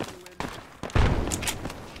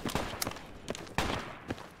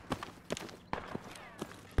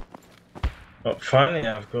 But finally,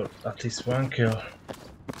 I've got at least one kill.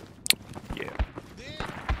 Yeah.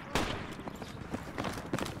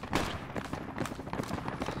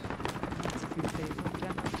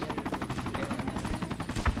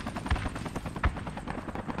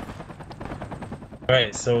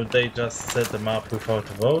 Right, so they just set them up without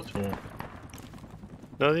a vote? Or?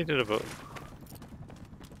 No, they did a vote.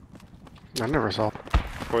 I never saw.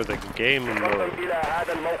 For the game mode.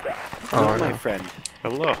 Oh, my no. friend.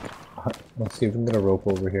 Hello. Let's see if we can get a rope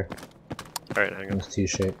over here. Alright, hang on. It's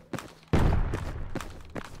T-shape.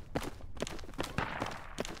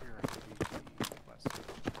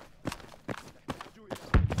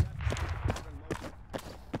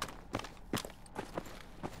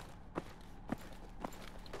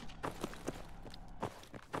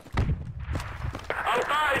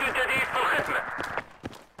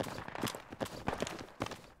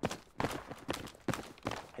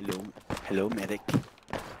 Hello, medic.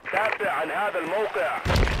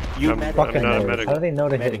 You I'm medic. Fucking I'm not a know. medic. How do they know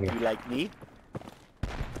to hit Medic, me? you like me?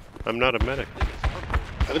 I'm not a medic.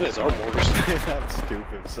 I think it's our mortars. I'm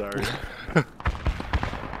stupid, sorry.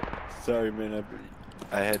 Sorry, man.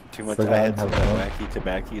 I had too much. Forgot I had how some to know. wacky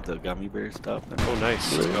tobacco, the gummy bear stuff. Oh,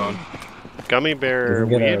 nice. Gummy We bear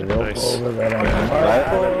can get a weed? rope Nice. over that on the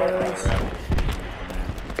mark.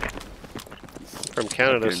 From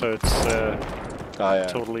Canada, Fucking- so it's Oh, yeah.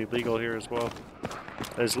 totally legal here as well.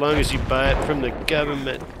 As long as you buy it from the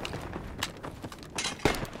government.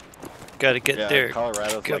 Gotta get Yeah, there.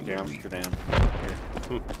 Colorado's like Government. Amsterdam.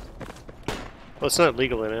 Well, it's not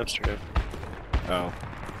legal in Amsterdam. Oh.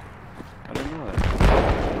 I didn't know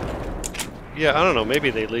that. Yeah, I don't know.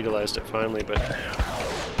 Maybe they legalized it finally, but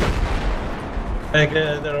Like,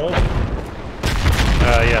 they're all.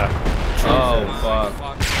 yeah. Oh,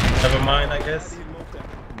 fuck. Never mind, I guess.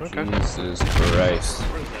 Okay. Jesus Christ.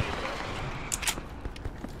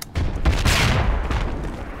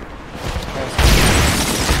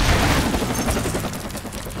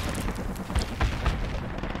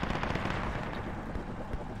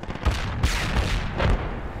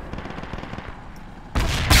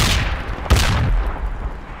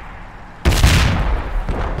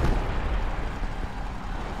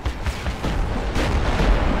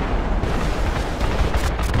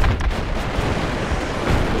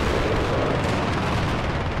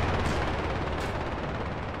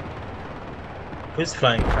 Who's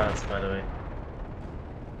flying cars, by the way?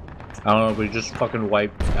 I don't know, we just fucking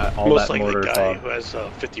wiped all Most that likely mortar guy talk. who has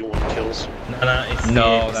 51 kills. No, it's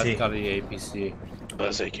No, the that's APC. gotta be APC.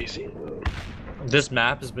 That's AKC. This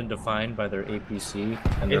map has been defined by their APC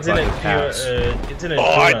and their It's in a fucking pure, caps. it's in a Oh,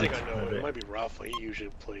 I Durant, think I know. maybe. It might be Rafa. He usually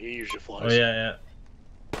flies. Oh yeah,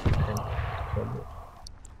 yeah.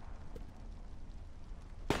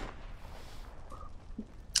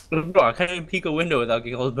 Bro, I can't even peek a window without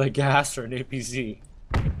getting killed by gas or an APC.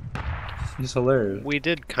 It's hilarious. We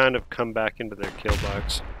did kind of come back into their kill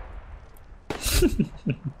box.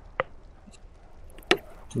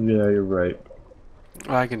 Yeah, you're right.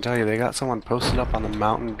 I can tell you, they got someone posted up on the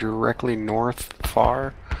mountain directly north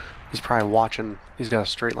far. He's probably watching. He's got a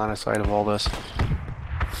straight line of sight of all this.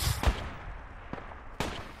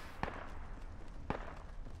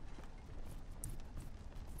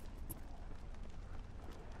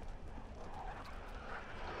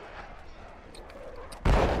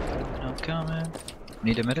 I'm coming.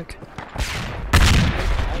 Need a medic?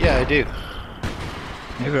 Yeah, I do.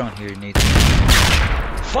 Everyone here needs.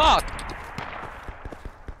 Fuck!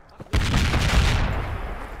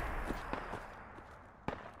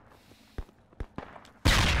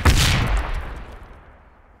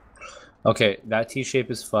 Okay, that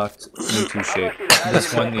T-shape is fucked. New T-shape.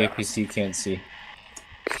 This one the APC can't see.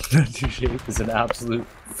 That T-shape is an absolute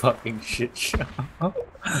fucking shit show.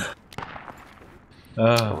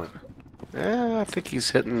 Yeah, I think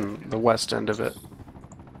he's hitting the west end of it.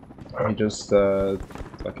 I just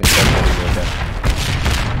fucking okay.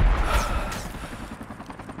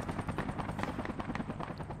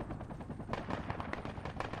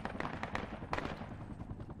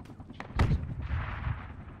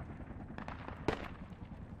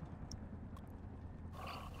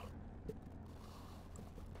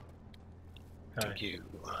 Thank you.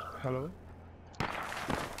 Hello?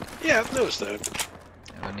 Yeah, I've noticed that.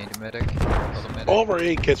 I need a medic. Another medic. All of our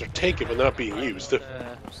aid kits are taken but not being used.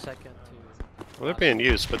 Second Well, they're being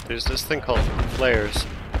used, but there's this thing called flares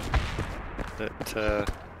that they're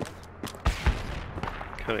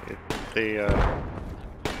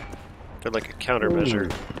like a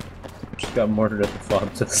countermeasure. Just got mortared at the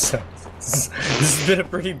fob to the south. This has been a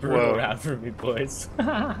pretty brutal Whoa. round for me, boys.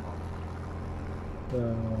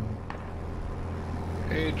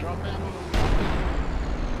 Hey, drop ammo.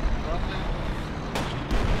 Drop ammo.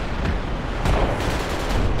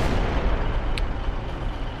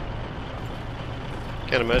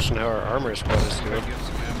 Can't imagine how our armor squad is doing. Get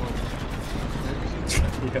some ammo.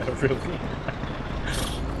 Yeah, really.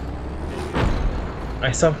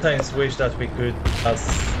 I sometimes wish that we could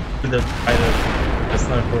build a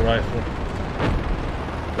sniper rifle,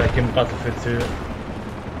 like in Battlefield 2.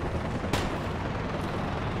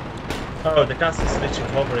 Oh, the cast is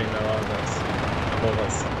literally hovering around us, above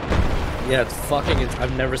us. Yeah, it's fucking.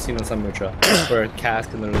 I've never seen this on Mucha, where a cask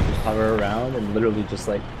can literally just hover around and literally just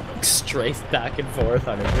like strafe back and forth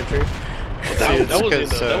on infantry.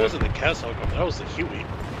 That wasn't the Castle, that was the Huey.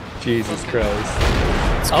 Jesus Christ.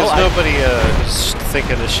 It's because nobody is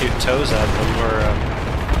thinking to shoot toes at them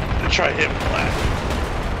or try to hit him flat.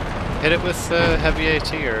 hit it with heavy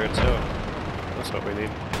AT or a toe. That's what we need.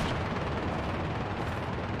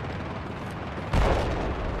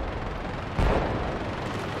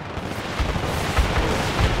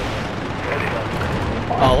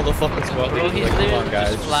 All the fucking squad Bro, leaders he's like, come literally on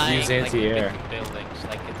guys, just flying use like anti-air. between buildings,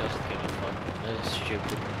 like it doesn't give a fuck. That's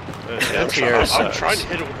stupid. I'm trying to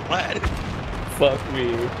hit it with flat. Fuck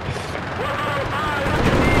me.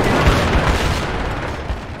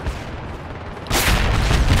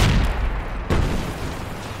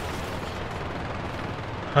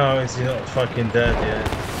 How is he not fucking dead yet?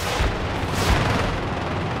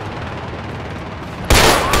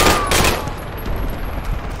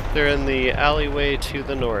 They're in the alleyway to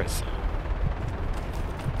the north.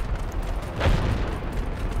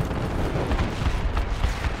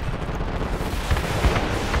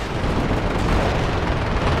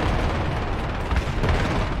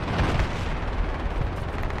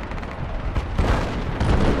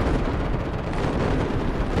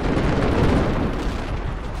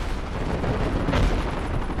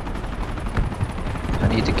 I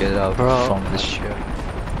need to get out from this ship.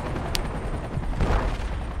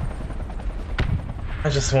 I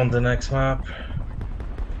just want the next map.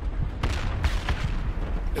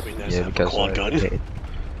 It'd be nice Yeah, to have a because quad gun.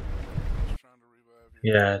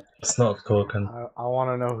 Yeah, it's not Koken. I want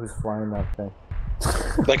to know who's flying that thing.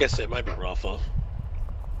 Like I said, it might be Rafa.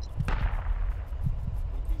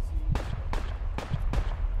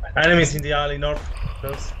 Enemies in the alley north.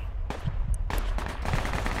 Close.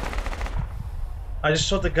 I just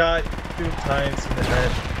shot the guy 2 times in the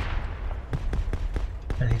head.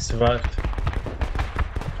 And he survived.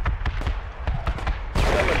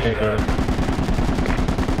 Okay, got him.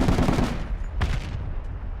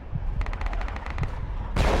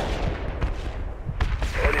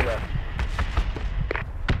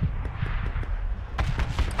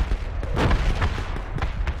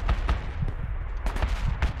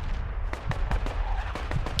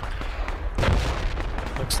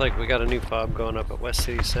 Looks like we got a new fob going up at West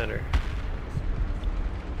City Center.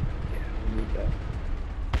 We need that.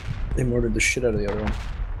 They mortared the shit out of the other one.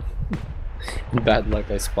 Bad luck,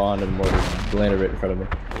 I spawned and mortared, landed right in front of me.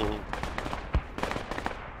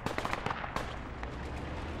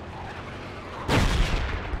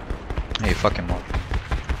 Hey, fucking mod.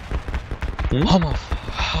 I'm off.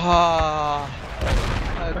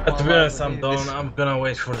 To be honest, I'm done. I'm gonna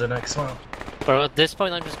wait for the next one. Bro, at this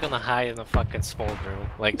point I'm just gonna hide in a fucking smoke room.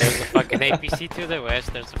 Like there's a fucking APC to the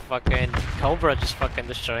west, there's a fucking Cobra just fucking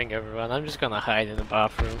destroying everyone. I'm just gonna hide in the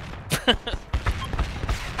bathroom.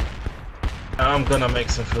 I'm gonna make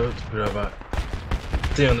some food. Be right back.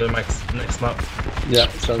 See you on the next map. Yeah,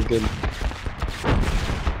 sounds good.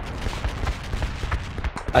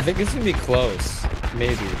 I think it's gonna be close.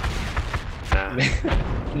 Maybe.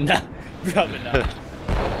 Nah, probably not.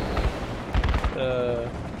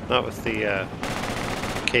 Not with the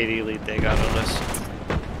KD lead they got on us.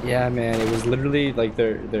 Yeah, man, it was literally like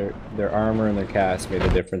their armor and their cast made the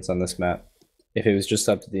difference on this map. If it was just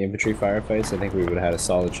up to the infantry firefights, I think we would have had a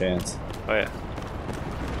solid chance. Oh yeah.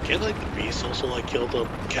 Can't like the beast also like kill the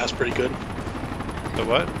cast pretty good? The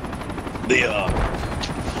what? The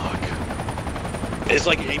fuck. It's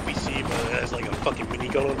like APC, but it has like a fucking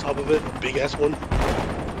minigun on top of it, a big ass one.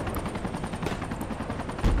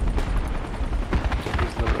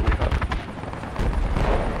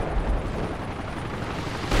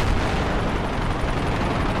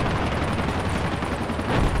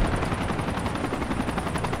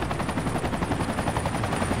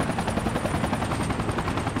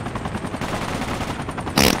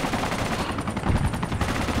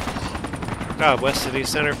 Ah, West City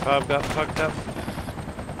Center pub got fucked up.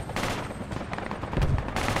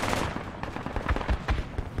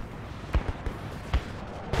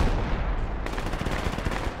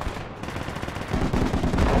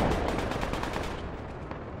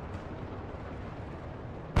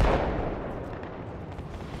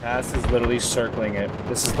 Cass is literally circling it.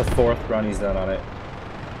 This is the 4th run he's done on it.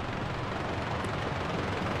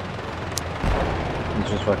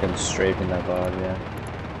 He's just fucking strafing that bog, yeah.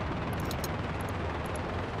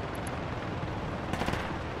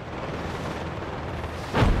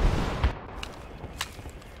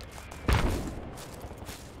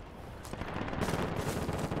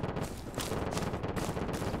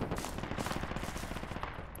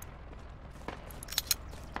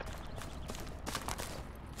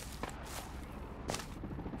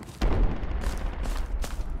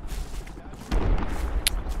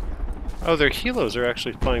 Oh, their helos are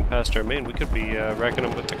actually flying past our main. We could be wrecking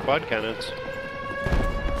them with the quad cannons.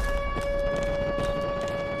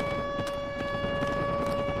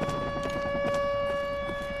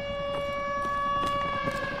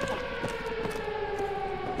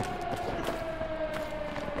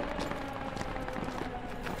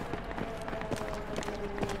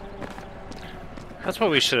 That's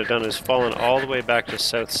what we should have done, is fallen all the way back to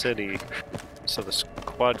South City so the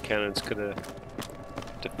quad cannons could have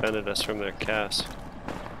defended us from their cast.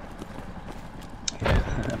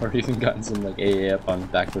 Yeah, or even gotten some like AA up on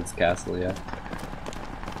Backwoods Castle, yeah.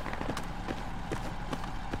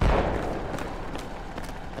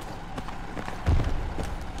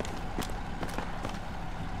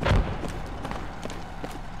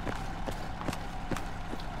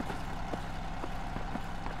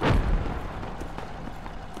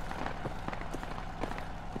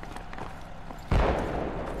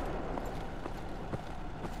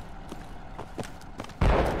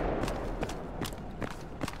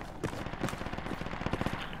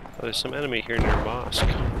 Oh, there's some enemy here near Mosque.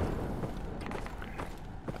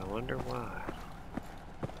 I wonder why.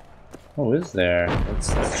 Oh, is there?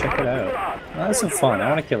 Let's check it out. Oh, that's some fun. I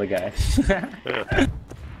want to kill a guy.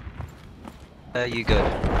 Yeah. You good?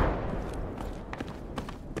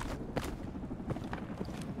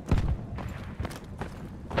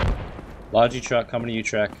 Logi truck coming to you,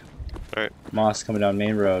 Trek. Alright. Moss coming down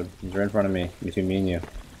main road. He's right in front of me, between me and you.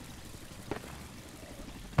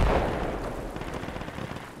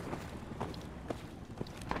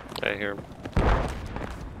 I hear him.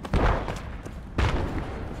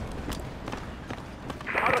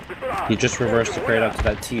 He just reversed the crate up to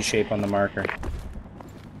that T shape on the marker.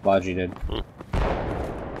 Logi did.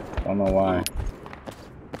 Don't know why.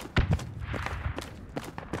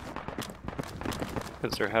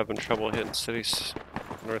 Because they're having trouble hitting cities,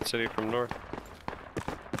 North City from north.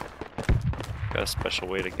 Got a special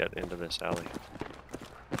way to get into this alley.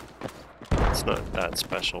 It's not that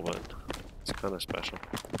special, but it's kind of special.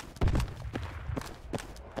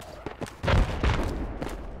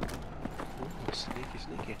 Ooh, sneaky,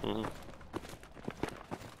 sneaky. Mm-hmm.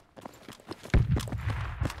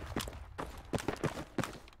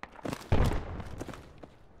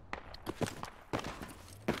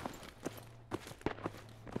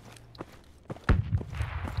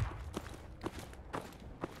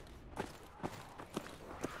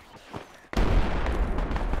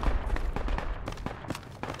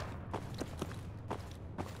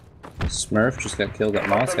 Smurf just got killed at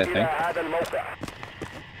Mosque, I think.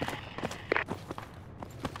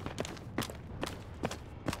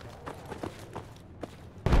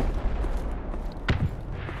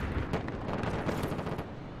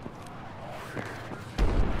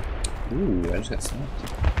 Ooh, I just got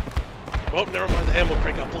snapped. Oh, never mind. The ammo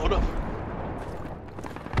crate got blown up.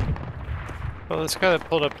 Well, this guy that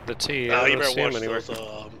pulled up the T, I You don't see better him watch anywhere.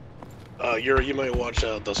 those. You might watch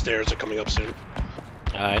the stairs are coming up soon.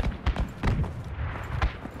 Alright.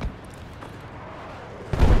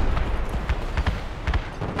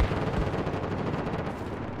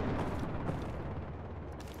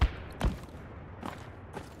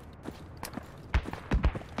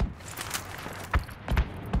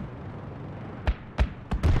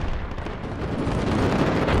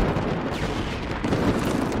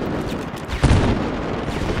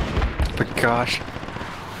 Gosh.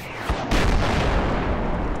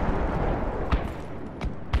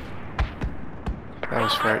 That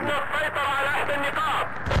was frightening.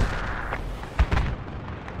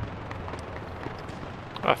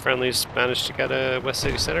 Oh, friendlies managed to get a West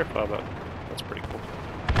City Center pub up. That's pretty cool.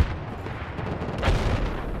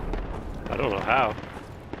 I don't know how.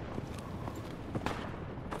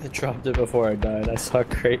 I dropped it before I died. I saw a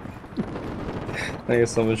crate. I guess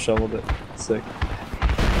someone shoveled it. Sick.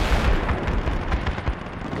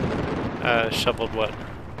 Shoveled what?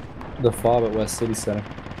 The fob at West City Center.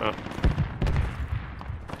 Oh.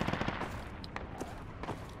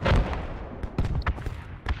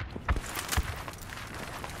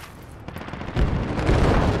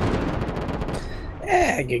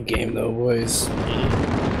 Good game though, boys.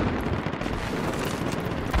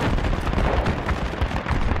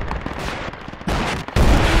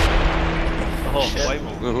 Oh, white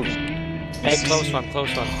move. Hey, close one,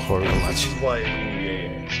 close one. This is why.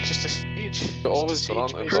 It's just a siege. Always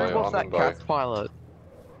run and Who die, was run that and die. cat pilot?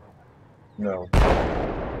 No.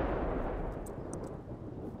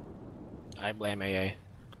 I blame AA.